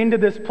enter into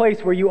this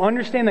place where you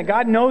understand that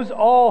God knows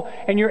all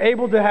and you're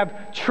able to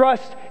have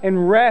trust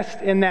and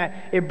rest in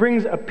that, it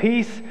brings a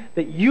peace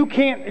that you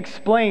can't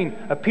explain,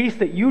 a peace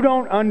that you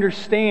don't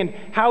understand,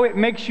 how it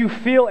makes you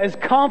feel as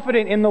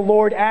confident in the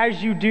Lord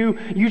as you do.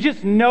 You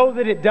just know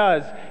that it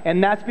does,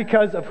 and that's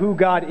because of who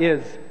God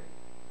is.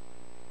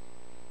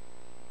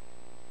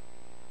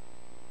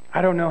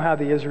 I don't know how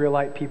the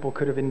Israelite people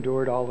could have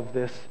endured all of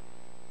this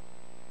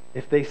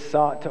if they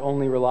sought to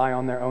only rely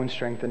on their own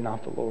strength and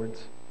not the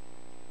Lord's.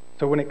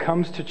 So when it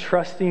comes to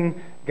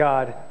trusting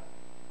God,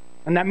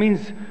 and that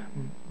means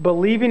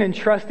believing and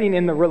trusting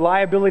in the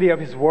reliability of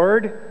His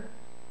Word,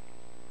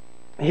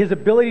 His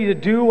ability to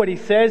do what He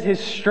says, His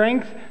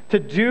strength to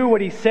do what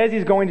He says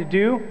He's going to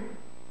do.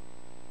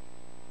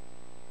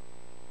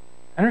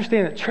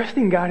 Understand that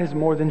trusting God is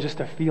more than just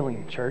a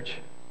feeling, church.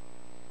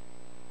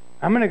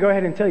 I'm going to go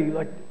ahead and tell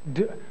you,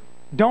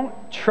 don't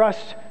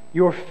trust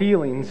your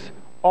feelings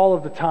all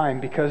of the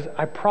time, because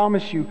I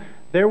promise you,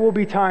 there will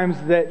be times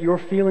that your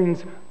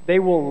feelings, they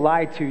will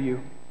lie to you.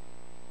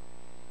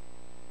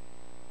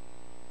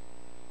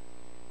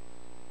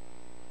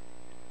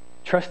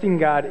 Trusting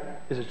God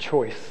is a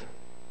choice.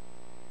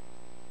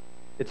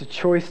 It's a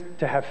choice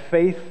to have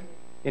faith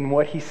in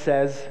what He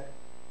says,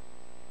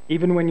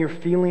 even when your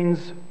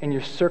feelings and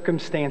your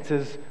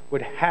circumstances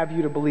would have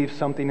you to believe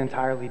something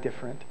entirely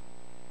different.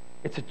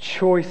 It's a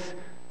choice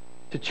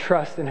to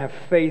trust and have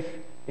faith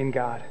in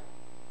God.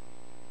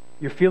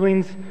 Your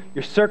feelings,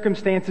 your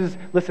circumstances,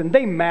 listen,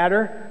 they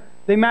matter.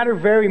 They matter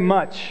very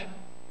much.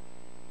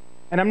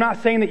 And I'm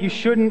not saying that you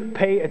shouldn't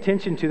pay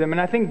attention to them.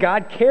 And I think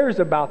God cares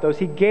about those.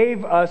 He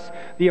gave us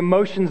the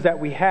emotions that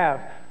we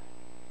have.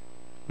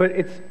 But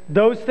it's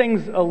those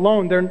things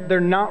alone, they're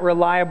not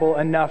reliable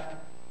enough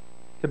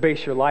to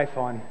base your life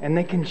on. And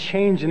they can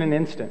change in an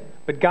instant.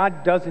 But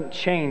God doesn't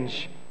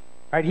change.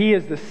 Right? He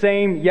is the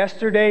same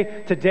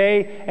yesterday,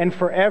 today, and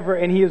forever,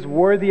 and He is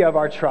worthy of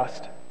our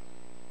trust.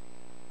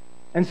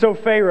 And so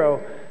Pharaoh,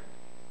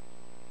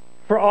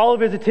 for all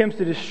of his attempts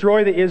to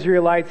destroy the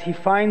Israelites, he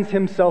finds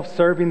himself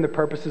serving the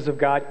purposes of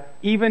God,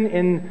 even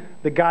in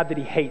the God that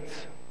he hates.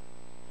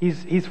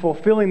 He's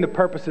fulfilling the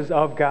purposes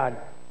of God.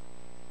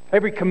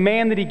 Every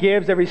command that he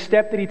gives, every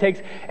step that he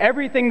takes,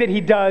 everything that he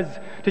does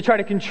to try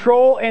to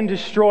control and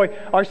destroy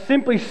are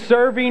simply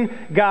serving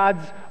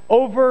God's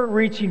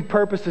overreaching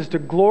purposes to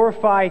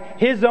glorify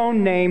His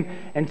own name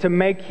and to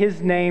make His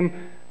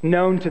name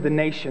known to the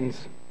nations,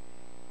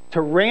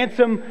 to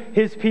ransom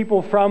His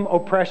people from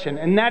oppression.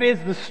 And that is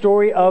the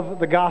story of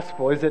the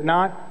gospel, is it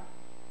not?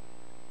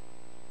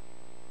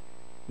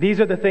 These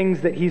are the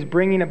things that He's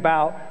bringing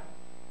about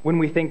when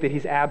we think that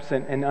He's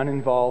absent and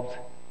uninvolved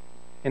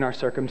in our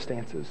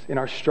circumstances, in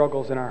our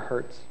struggles, in our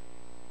hurts.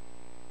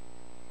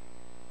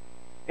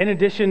 In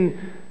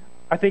addition,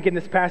 I think in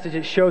this passage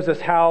it shows us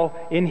how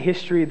in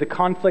history the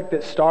conflict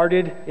that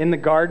started in the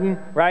garden,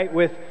 right,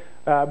 with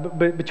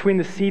between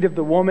the seed of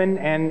the woman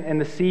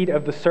and the seed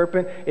of the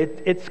serpent,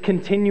 it's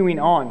continuing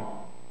on.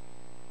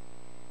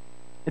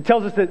 It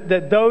tells us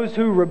that those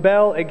who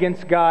rebel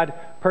against God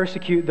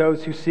persecute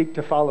those who seek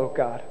to follow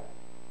God.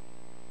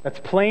 That's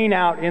playing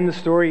out in the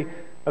story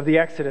of the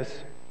Exodus.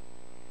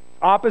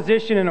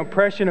 Opposition and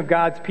oppression of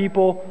God's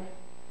people,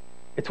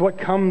 it's what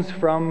comes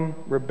from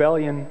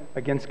rebellion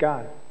against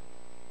God.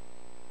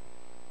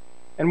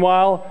 And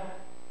while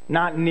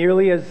not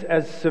nearly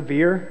as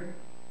severe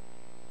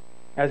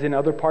as in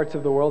other parts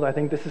of the world, I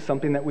think this is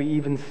something that we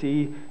even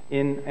see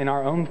in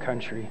our own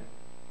country.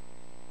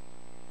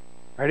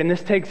 Right? And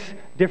this takes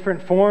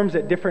different forms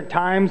at different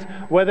times,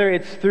 whether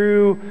it's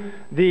through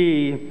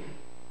the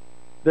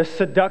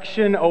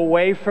seduction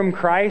away from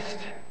Christ,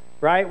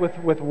 right,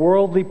 with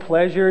worldly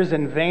pleasures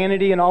and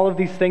vanity and all of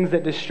these things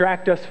that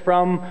distract us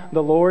from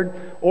the Lord,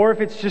 or if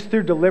it's just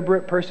through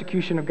deliberate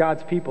persecution of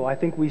God's people. I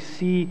think we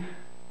see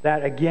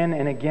that again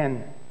and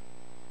again.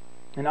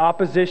 And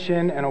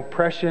opposition and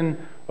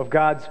oppression of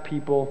God's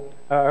people,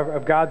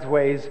 of God's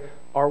ways,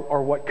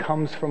 are what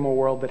comes from a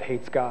world that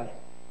hates God.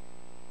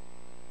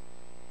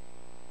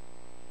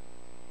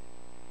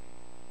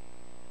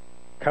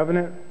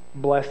 Covenant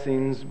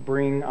blessings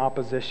bring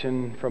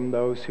opposition from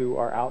those who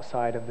are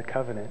outside of the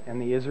covenant. And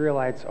the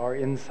Israelites are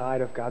inside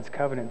of God's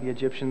covenant. The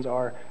Egyptians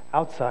are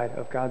outside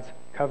of God's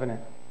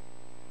covenant.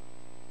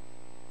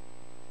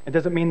 It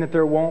doesn't mean that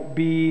there won't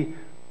be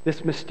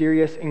this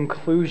mysterious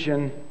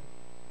inclusion,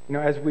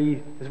 As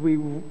we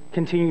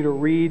continue to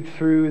read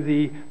through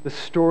the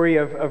story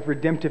of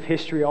redemptive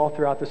history all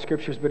throughout the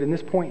Scriptures, but in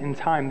this point in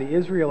time, the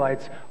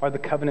Israelites are the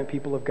covenant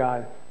people of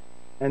God,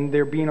 and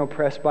they're being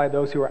oppressed by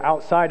those who are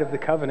outside of the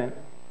covenant.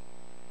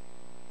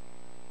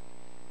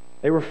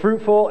 They were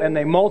fruitful and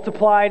they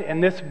multiplied,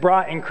 and this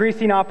brought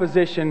increasing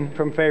opposition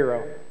from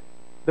Pharaoh.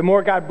 The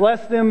more God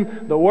blessed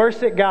them, the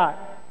worse it got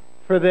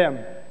for them.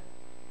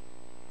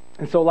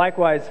 And so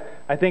likewise,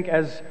 I think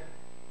as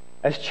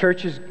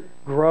churches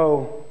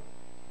grow,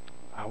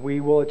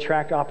 we will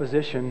attract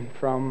opposition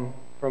from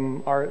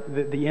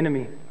the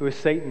enemy, who is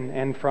Satan,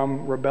 and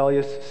from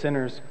rebellious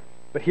sinners.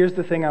 But here's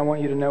the thing I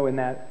want you to know in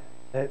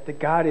that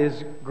God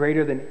is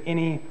greater than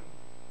any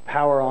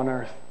power on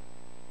earth.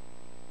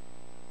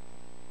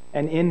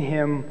 And in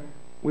Him,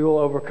 we will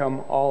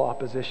overcome all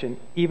opposition.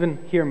 Even,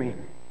 hear me,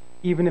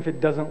 even if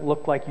it doesn't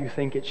look like you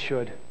think it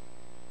should.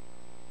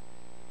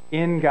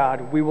 In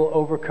God, we will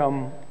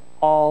overcome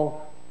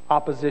all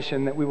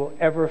opposition that we will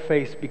ever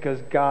face,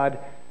 because God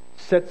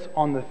sits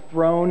on the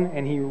throne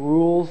and He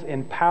rules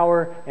in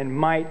power and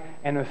might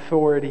and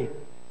authority.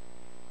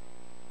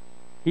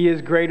 He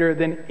is greater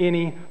than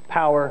any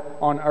power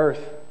on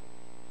earth,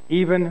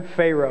 even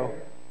Pharaoh.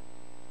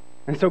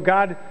 And so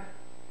God,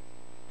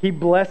 He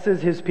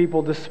blesses His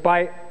people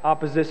despite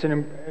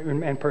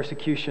opposition and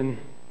persecution.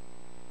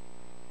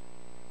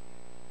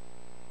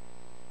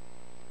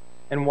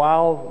 And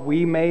while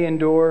we may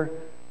endure,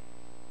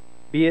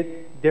 be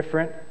it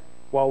different,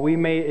 while we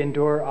may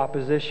endure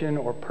opposition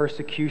or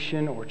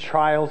persecution or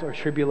trials or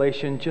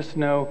tribulation, just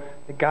know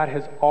that God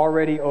has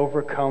already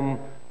overcome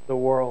the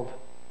world.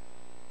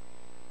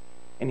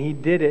 And He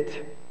did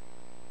it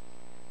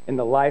in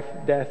the life,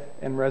 death,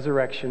 and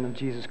resurrection of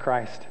Jesus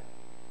Christ.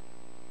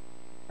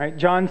 Right?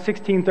 John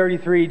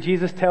 16:33,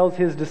 Jesus tells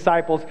His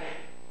disciples,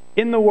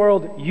 "In the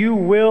world you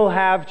will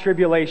have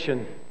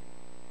tribulation,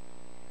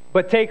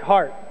 but take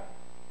heart,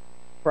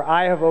 for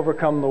I have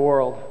overcome the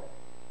world."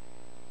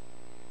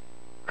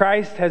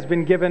 Christ has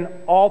been given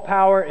all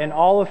power and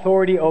all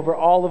authority over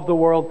all of the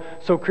world.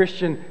 So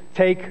Christian,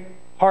 take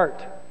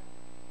heart.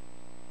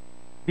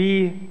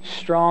 Be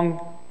strong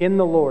in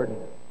the Lord.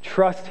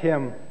 Trust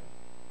Him.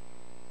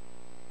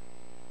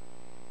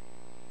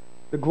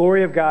 The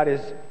glory of God is,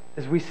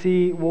 as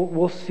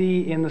we'll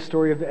see in the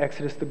story of the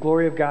Exodus, the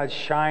glory of God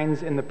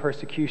shines in the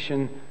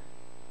persecution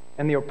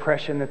and the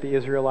oppression that the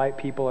Israelite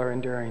people are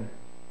enduring.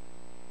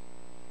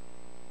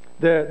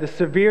 The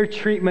severe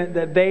treatment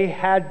that they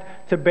had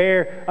to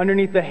bear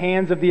underneath the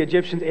hands of the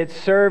Egyptians, it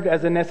served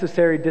as a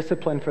necessary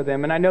discipline for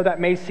them. And I know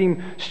that may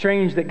seem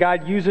strange, that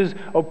God uses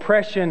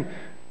oppression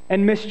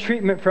and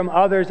mistreatment from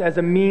others as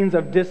a means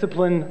of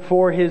discipline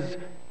for His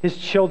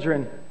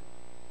children.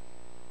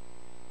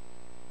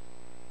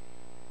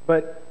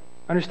 But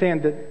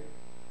understand that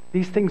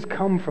these things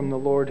come from the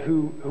Lord,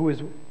 who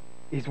is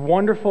He's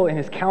wonderful in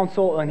His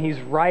counsel, and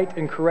He's right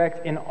and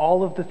correct in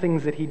all of the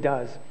things that He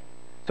does.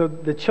 So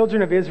the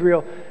children of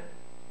Israel,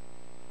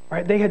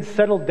 right, they had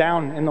settled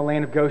down in the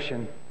land of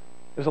Goshen.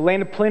 It was a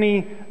land of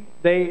plenty.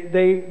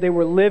 They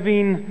were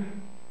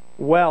living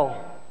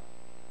well.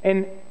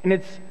 And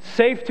it's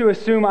safe to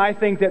assume, I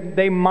think, that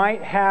they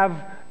might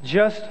have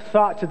just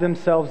thought to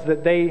themselves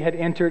that they had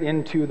entered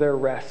into their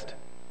rest.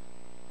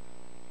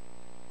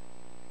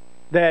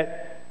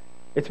 That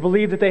it's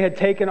believed that they had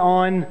taken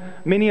on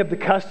many of the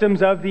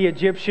customs of the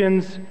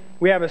Egyptians.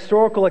 We have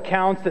historical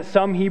accounts that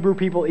some Hebrew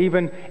people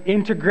even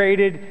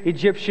integrated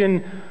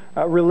Egyptian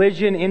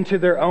religion into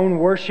their own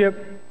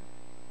worship.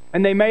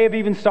 And they may have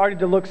even started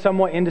to look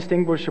somewhat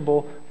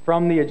indistinguishable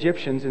from the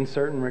Egyptians in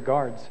certain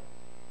regards.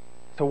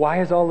 So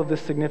why is all of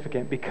this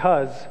significant?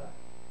 Because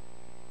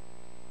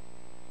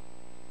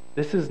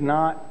this is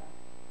not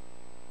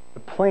the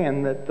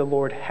plan that the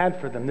Lord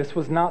had for them. This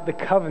was not the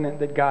covenant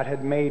that God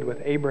had made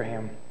with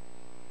Abraham.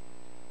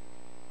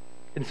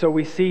 And so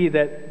we see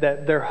that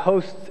their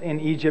hosts in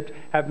Egypt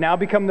have now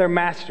become their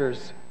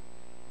masters,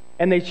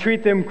 and they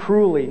treat them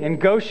cruelly. And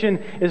Goshen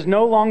is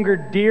no longer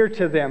dear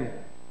to them.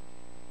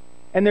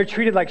 And they're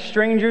treated like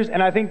strangers,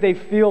 and I think they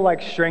feel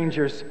like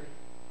strangers.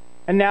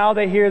 And now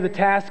they hear the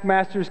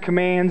taskmaster's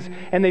commands,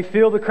 and they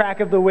feel the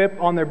crack of the whip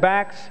on their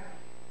backs,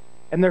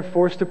 and they're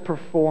forced to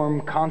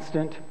perform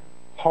constant,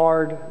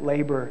 hard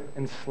labor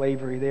and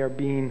slavery. They are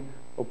being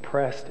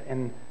oppressed,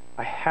 and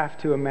I have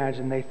to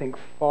imagine they think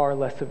far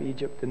less of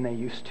Egypt than they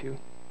used to.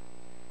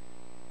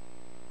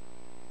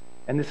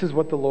 And this is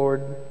what the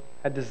Lord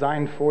had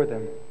designed for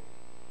them,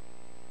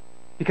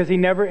 because He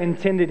never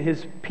intended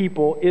His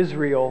people,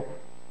 Israel,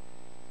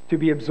 to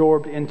be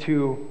absorbed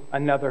into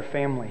another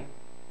family.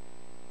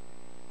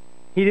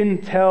 He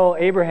didn't tell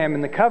Abraham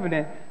in the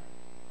covenant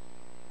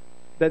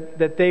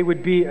that they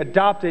would be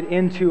adopted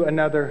into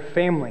another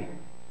family.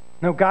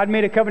 No, God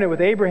made a covenant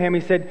with Abraham.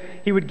 He said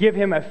He would give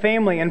him a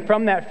family, and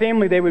from that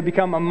family they would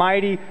become a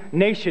mighty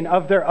nation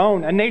of their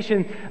own, a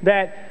nation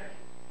that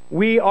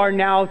we are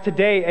now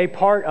today a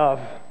part of.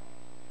 All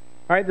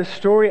right, the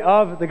story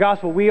of the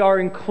gospel, we are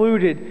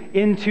included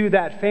into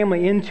that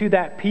family, into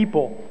that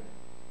people.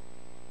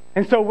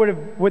 And so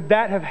would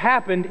that have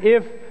happened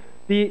if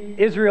The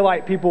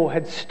Israelite people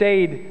had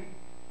stayed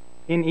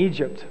in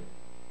Egypt.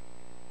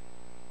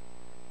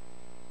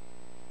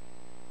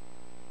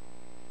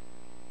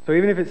 So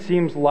even if it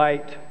seems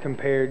light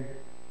compared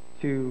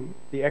to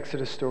the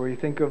Exodus story,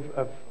 think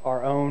of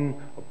our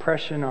own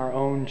oppression, our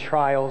own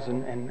trials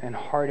and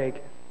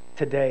heartache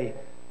today.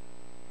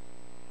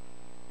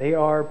 They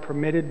are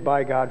permitted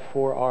by God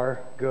for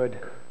our good.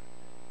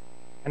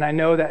 And I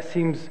know that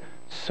seems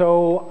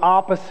so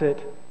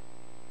opposite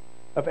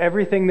of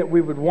everything that we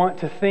would want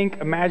to think,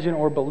 imagine,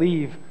 or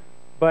believe,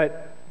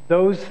 but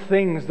those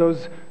things,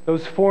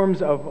 those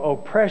forms of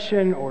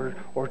oppression or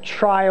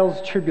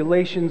trials,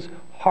 tribulations,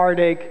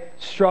 heartache,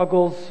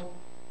 struggles,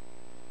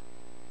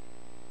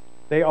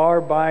 they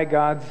are by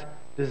God's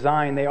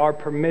design. They are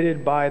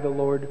permitted by the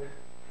Lord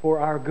for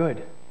our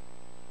good.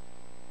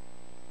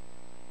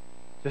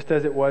 Just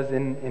as it was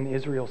in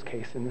Israel's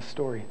case in this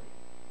story.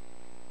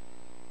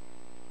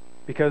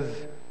 Because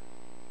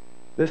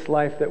this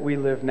life that we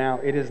live now,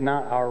 it is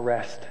not our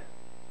rest.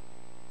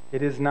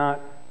 It is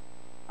not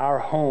our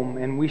home,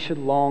 and we should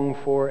long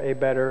for a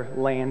better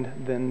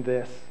land than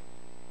this.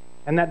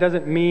 And that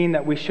doesn't mean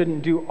that we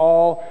shouldn't do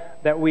all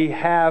that we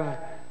have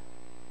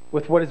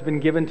with what has been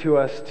given to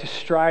us to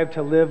strive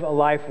to live a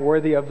life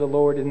worthy of the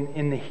Lord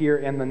in the here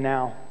and the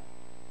now.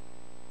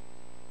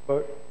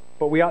 But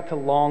we ought to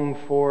long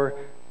for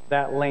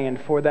that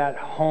land, for that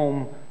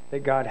home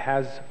that God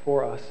has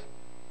for us.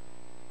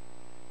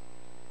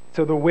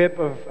 So the whip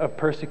of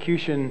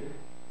persecution,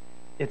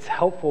 it's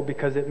helpful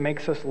because it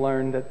makes us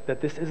learn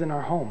that this isn't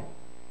our home.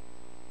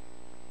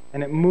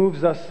 And it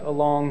moves us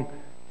along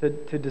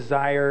to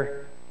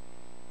desire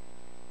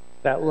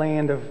that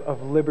land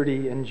of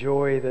liberty and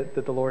joy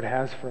that the Lord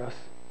has for us.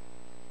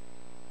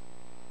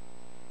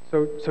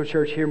 So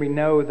church, hear me,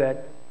 know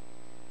that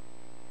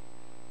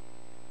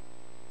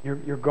you're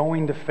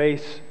going to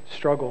face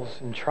struggles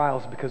and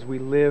trials because we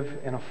live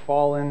in a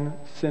fallen,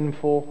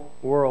 sinful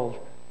world.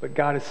 But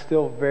God is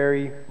still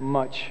very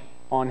much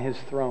on His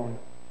throne.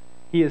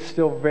 He is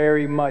still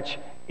very much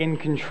in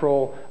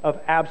control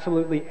of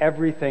absolutely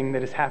everything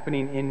that is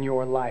happening in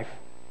your life.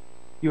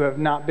 You have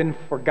not been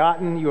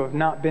forgotten. You have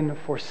not been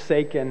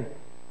forsaken.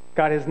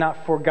 God has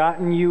not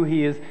forgotten you.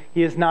 He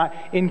is not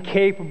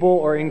incapable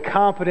or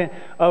incompetent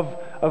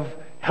of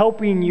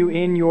helping you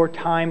in your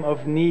time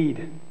of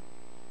need.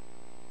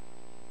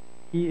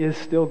 He is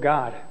still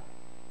God.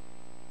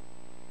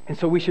 And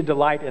so we should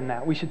delight in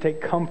that. We should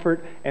take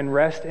comfort and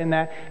rest in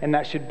that. And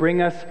that should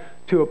bring us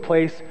to a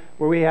place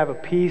where we have a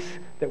peace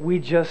that we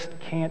just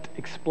can't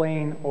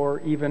explain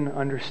or even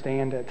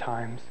understand at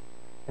times.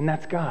 And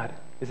that's God,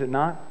 is it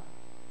not?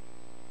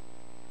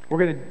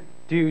 We're going to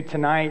do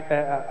tonight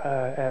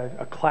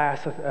a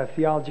class, a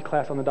theology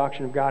class on the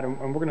doctrine of God. And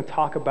we're going to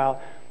talk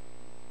about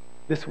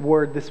this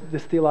word,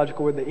 this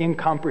theological word, the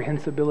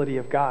incomprehensibility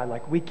of God.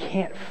 Like, we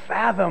can't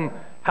fathom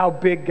how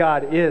big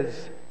God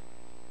is,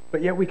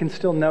 but yet we can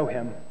still know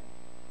Him.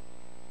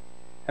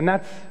 And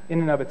that's in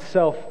and of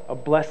itself a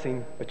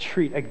blessing, a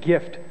treat, a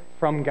gift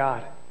from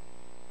God.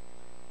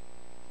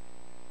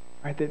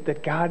 Right?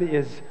 That God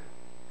is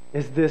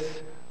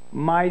this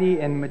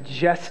mighty and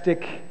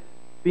majestic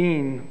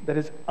being that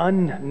is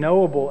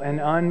unknowable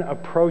and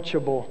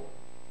unapproachable.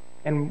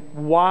 And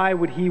why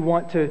would He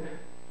want to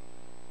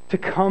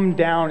come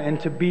down and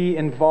to be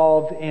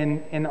involved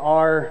in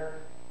our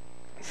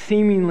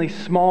seemingly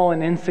small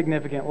and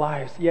insignificant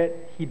lives? Yet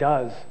He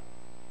does,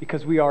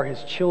 because we are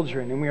His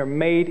children and we are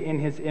made in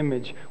His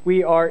image.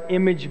 We are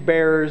image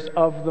bearers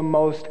of the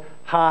Most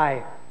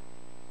High.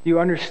 Do you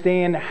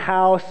understand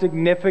how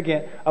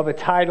significant of a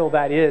title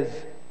that is?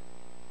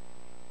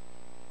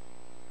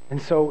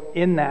 And so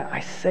in that,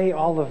 I say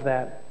all of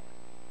that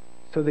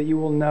so that you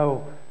will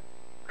know,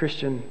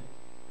 Christian,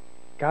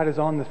 God is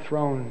on the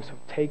throne, so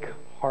take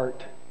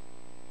heart.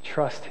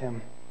 Trust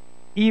Him.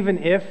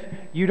 Even if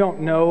you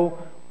don't know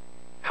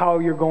how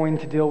you're going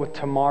to deal with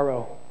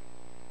tomorrow,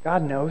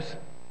 God knows.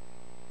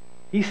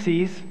 He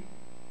sees.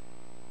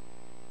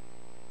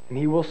 And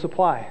He will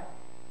supply.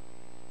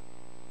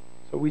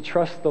 So we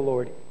trust the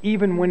Lord,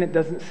 even when it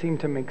doesn't seem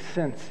to make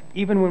sense,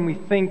 even when we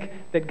think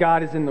that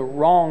God is in the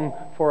wrong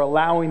for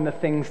allowing the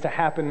things to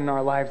happen in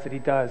our lives that He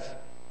does.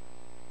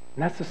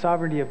 And that's the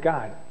sovereignty of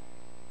God.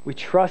 We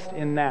trust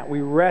in that. We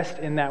rest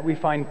in that. We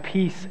find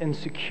peace and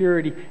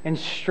security and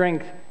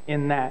strength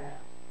in that.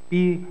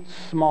 Be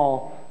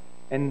small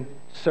and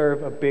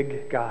serve a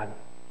big God.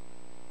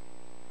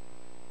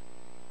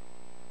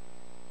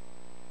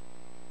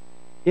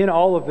 In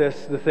all of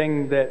this, the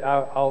thing that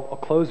I'll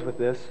close with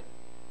this.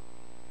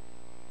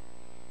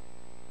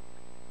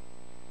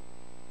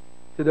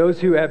 To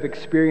those who have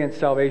experienced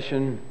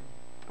salvation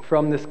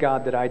from this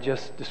God that I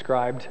just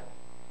described,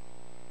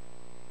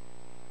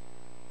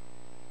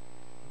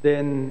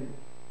 then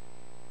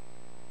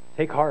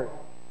take heart.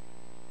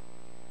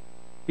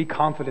 Be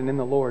confident in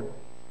the Lord.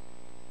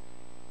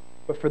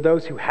 But for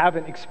those who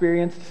haven't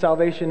experienced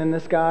salvation in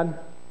this God,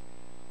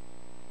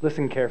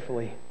 listen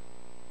carefully.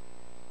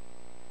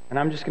 And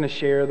I'm just going to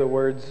share the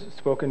words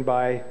spoken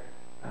by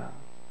a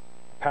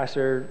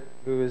pastor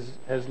who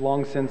has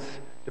long since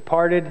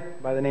departed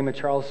by the name of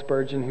Charles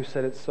Spurgeon, who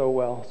said it so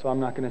well, so I'm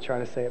not going to try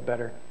to say it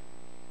better.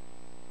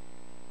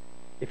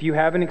 If you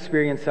haven't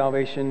experienced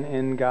salvation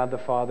in God the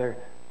Father,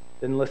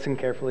 then listen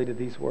carefully to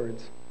these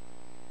words.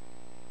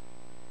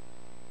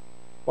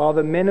 While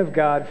the men of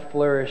God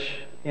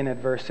flourish in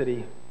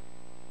adversity,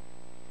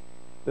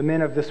 the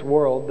men of this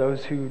world,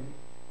 those who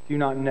do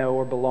not know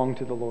or belong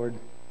to the Lord,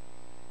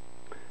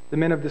 the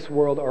men of this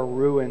world are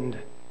ruined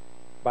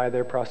by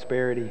their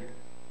prosperity.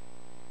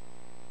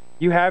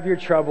 You have your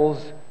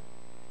troubles,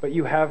 but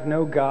you have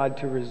no God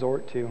to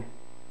resort to.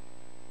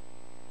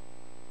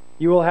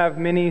 You will have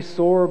many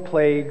sore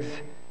plagues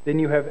than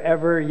you have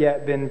ever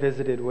yet been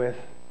visited with.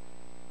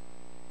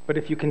 But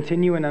if you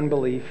continue in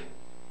unbelief,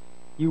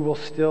 you will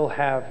still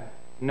have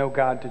no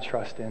God to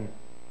trust in.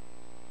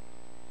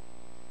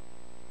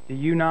 Do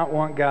you not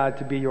want God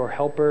to be your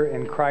helper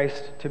and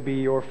Christ to be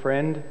your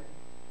friend?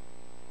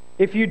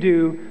 If you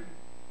do,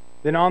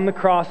 then on the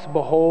cross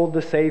behold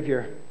the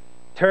Savior.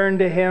 Turn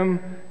to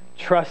Him,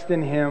 trust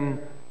in Him,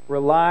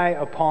 rely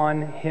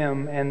upon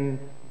Him, and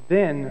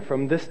then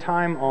from this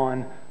time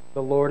on,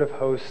 the Lord of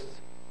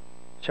hosts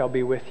shall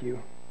be with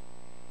you.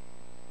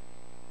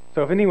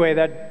 So if anyway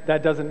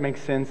that doesn't make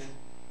sense,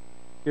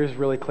 here's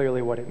really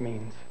clearly what it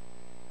means.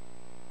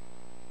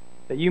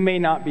 That you may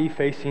not be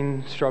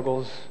facing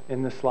struggles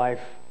in this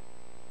life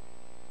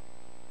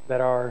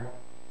that are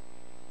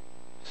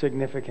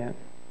significant.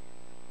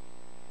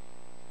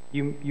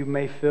 You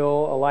may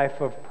feel a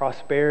life of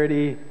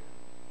prosperity,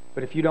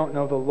 but if you don't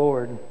know the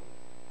Lord,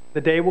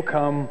 the day will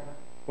come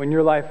when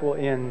your life will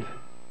end.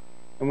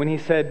 And when He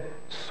said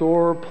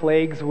sore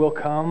plagues will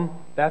come,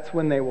 that's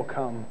when they will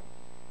come.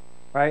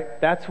 Right?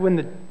 That's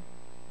when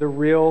the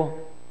real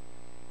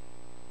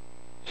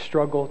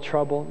struggle,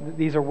 trouble,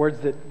 these are words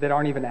that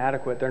aren't even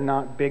adequate. They're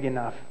not big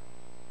enough.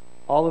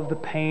 All of the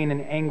pain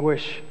and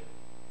anguish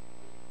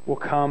will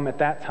come at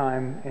that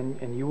time,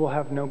 and you will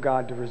have no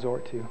God to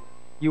resort to.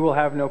 You will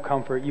have no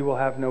comfort. You will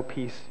have no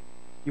peace.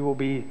 You will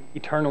be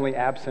eternally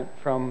absent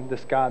from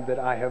this God that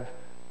I have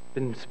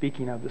been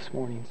speaking of this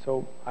morning.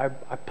 So I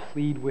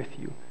plead with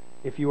you,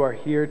 if you are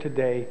here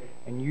today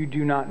and you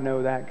do not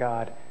know that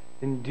God,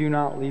 then do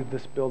not leave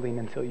this building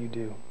until you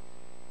do.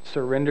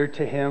 Surrender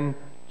to Him,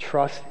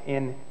 trust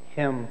in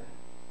Him,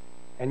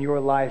 and your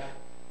life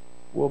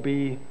will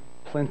be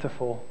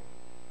plentiful.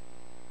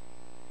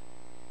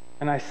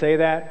 And I say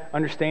that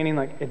understanding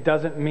it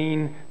doesn't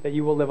mean that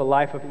you will live a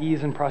life of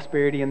ease and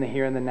prosperity in the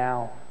here and the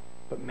now.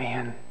 But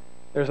man,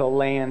 there's a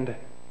land,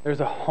 there's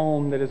a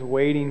home that is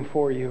waiting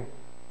for you.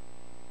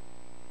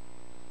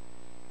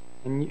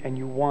 And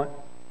you want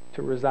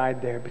to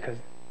reside there because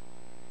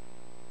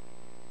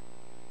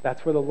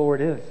that's where the Lord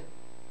is.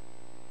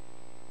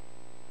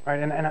 Right?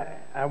 And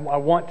I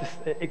want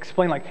to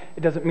explain,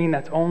 it doesn't mean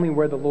that's only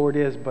where the Lord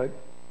is, but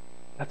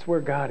that's where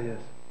God is.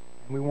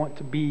 And we want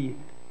to be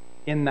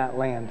in that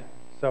land.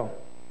 So,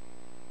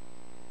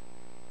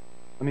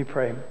 let me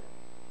pray,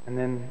 and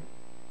then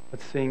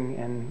let's sing,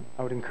 and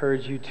I would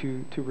encourage you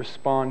to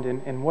respond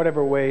in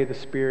whatever way the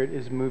Spirit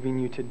is moving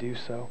you to do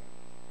so. All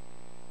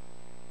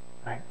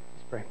right,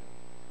 let's pray.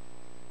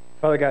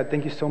 Father God,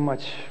 thank you so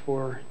much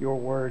for your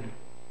word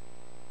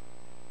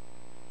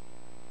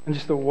and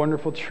just the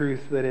wonderful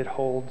truth that it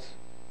holds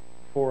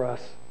for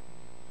us.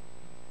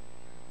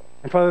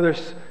 And Father,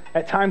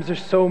 at times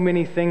there's so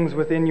many things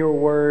within your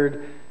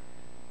word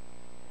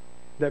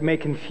that may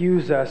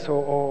confuse us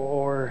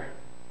or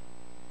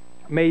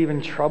may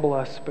even trouble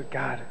us, but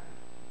God,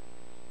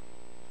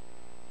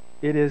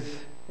 it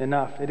is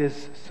enough. It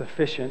is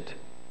sufficient.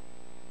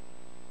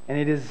 And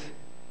it is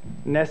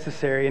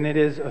necessary, and it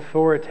is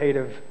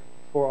authoritative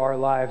for our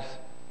lives.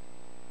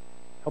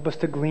 Help us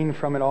to glean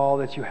from it all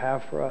that you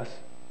have for us.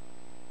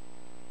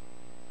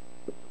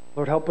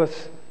 Lord, help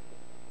us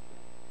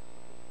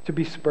to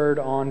be spurred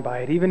on by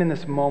it, even in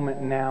this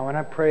moment now. And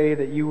I pray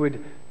that you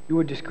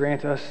would just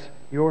grant us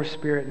your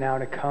Spirit now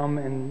to come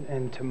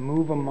and to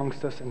move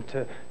amongst us and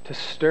to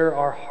stir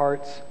our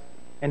hearts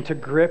and to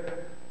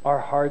grip our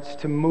hearts,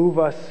 to move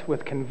us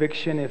with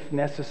conviction if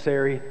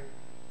necessary,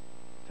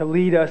 to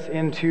lead us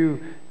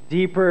into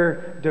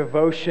deeper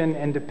devotion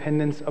and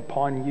dependence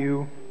upon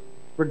you,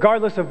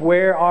 regardless of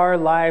where our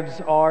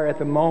lives are at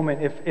the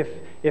moment.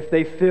 If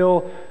they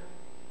feel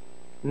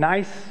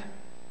nice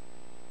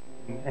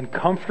and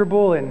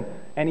comfortable and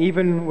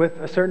even with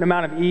a certain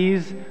amount of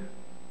ease,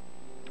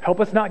 help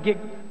us not get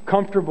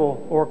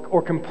comfortable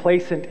or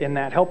complacent in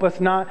that. Help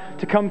us not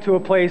to come to a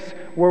place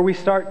where we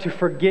start to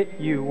forget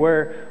you,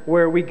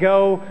 where we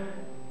go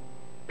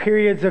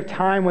periods of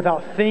time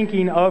without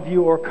thinking of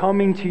you or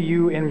coming to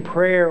you in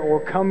prayer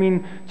or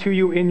coming to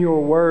you in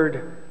your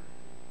word.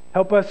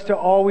 Help us to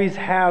always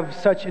have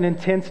such an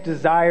intense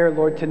desire,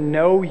 Lord, to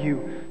know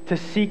you, to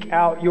seek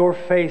out your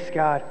face,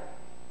 God.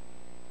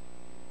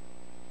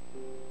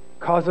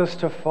 Cause us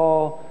to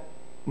fall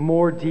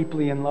more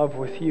deeply in love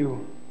with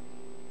you.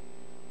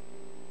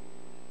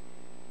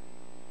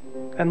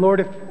 And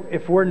Lord,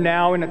 if we're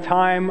now in a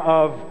time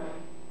of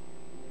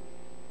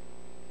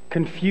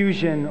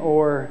confusion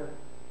or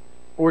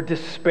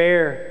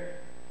despair,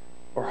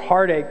 or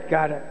heartache,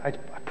 God, I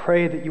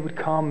pray that you would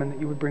come and that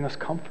you would bring us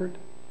comfort.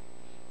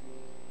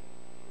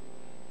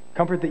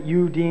 Comfort that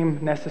you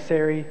deem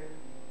necessary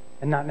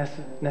and not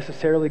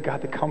necessarily,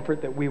 God, the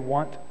comfort that we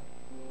want.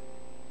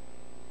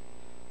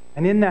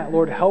 And in that,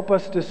 Lord, help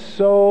us to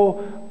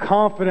so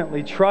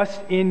confidently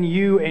trust in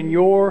you and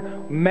your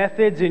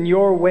methods and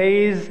your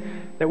ways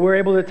that we're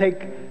able to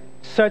take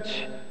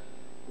such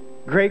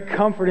great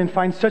comfort and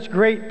find such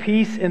great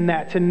peace in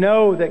that, to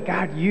know that,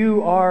 God,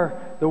 you are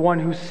the one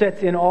who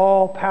sits in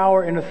all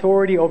power and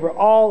authority over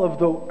all of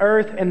the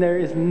earth, and there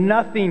is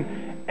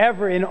nothing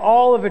ever in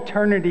all of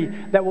eternity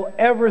that will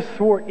ever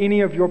thwart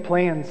any of your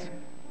plans.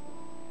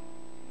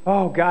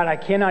 Oh, God, I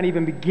cannot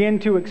even begin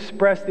to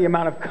express the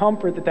amount of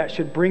comfort that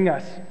should bring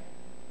us.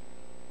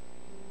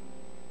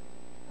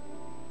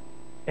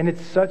 And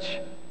it's such,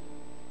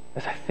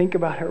 as I think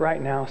about it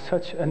right now,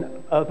 such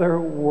an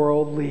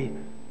otherworldly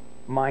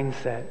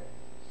mindset,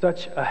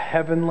 such a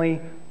heavenly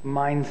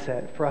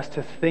mindset for us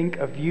to think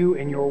of you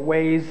and your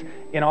ways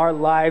in our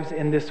lives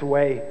in this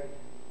way.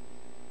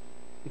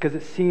 Because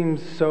it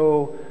seems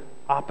so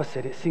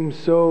opposite. It seems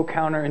so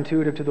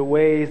counterintuitive to the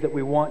ways that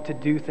we want to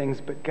do things.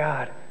 But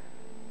God,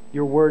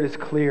 your word is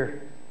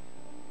clear.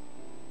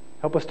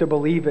 Help us to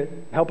believe it.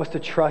 Help us to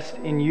trust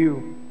in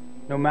you,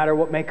 no matter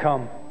what may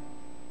come.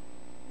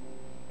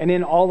 And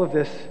in all of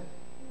this,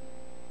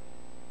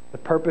 the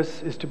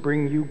purpose is to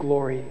bring you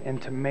glory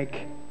and to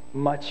make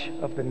much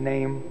of the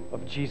name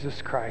of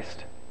Jesus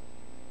Christ.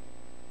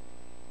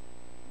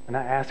 And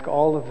I ask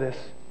all of this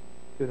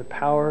through the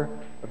power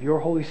of your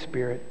Holy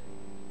Spirit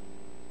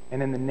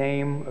and in the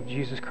name of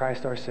Jesus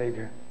Christ, our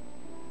Savior.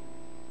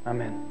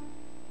 Amen.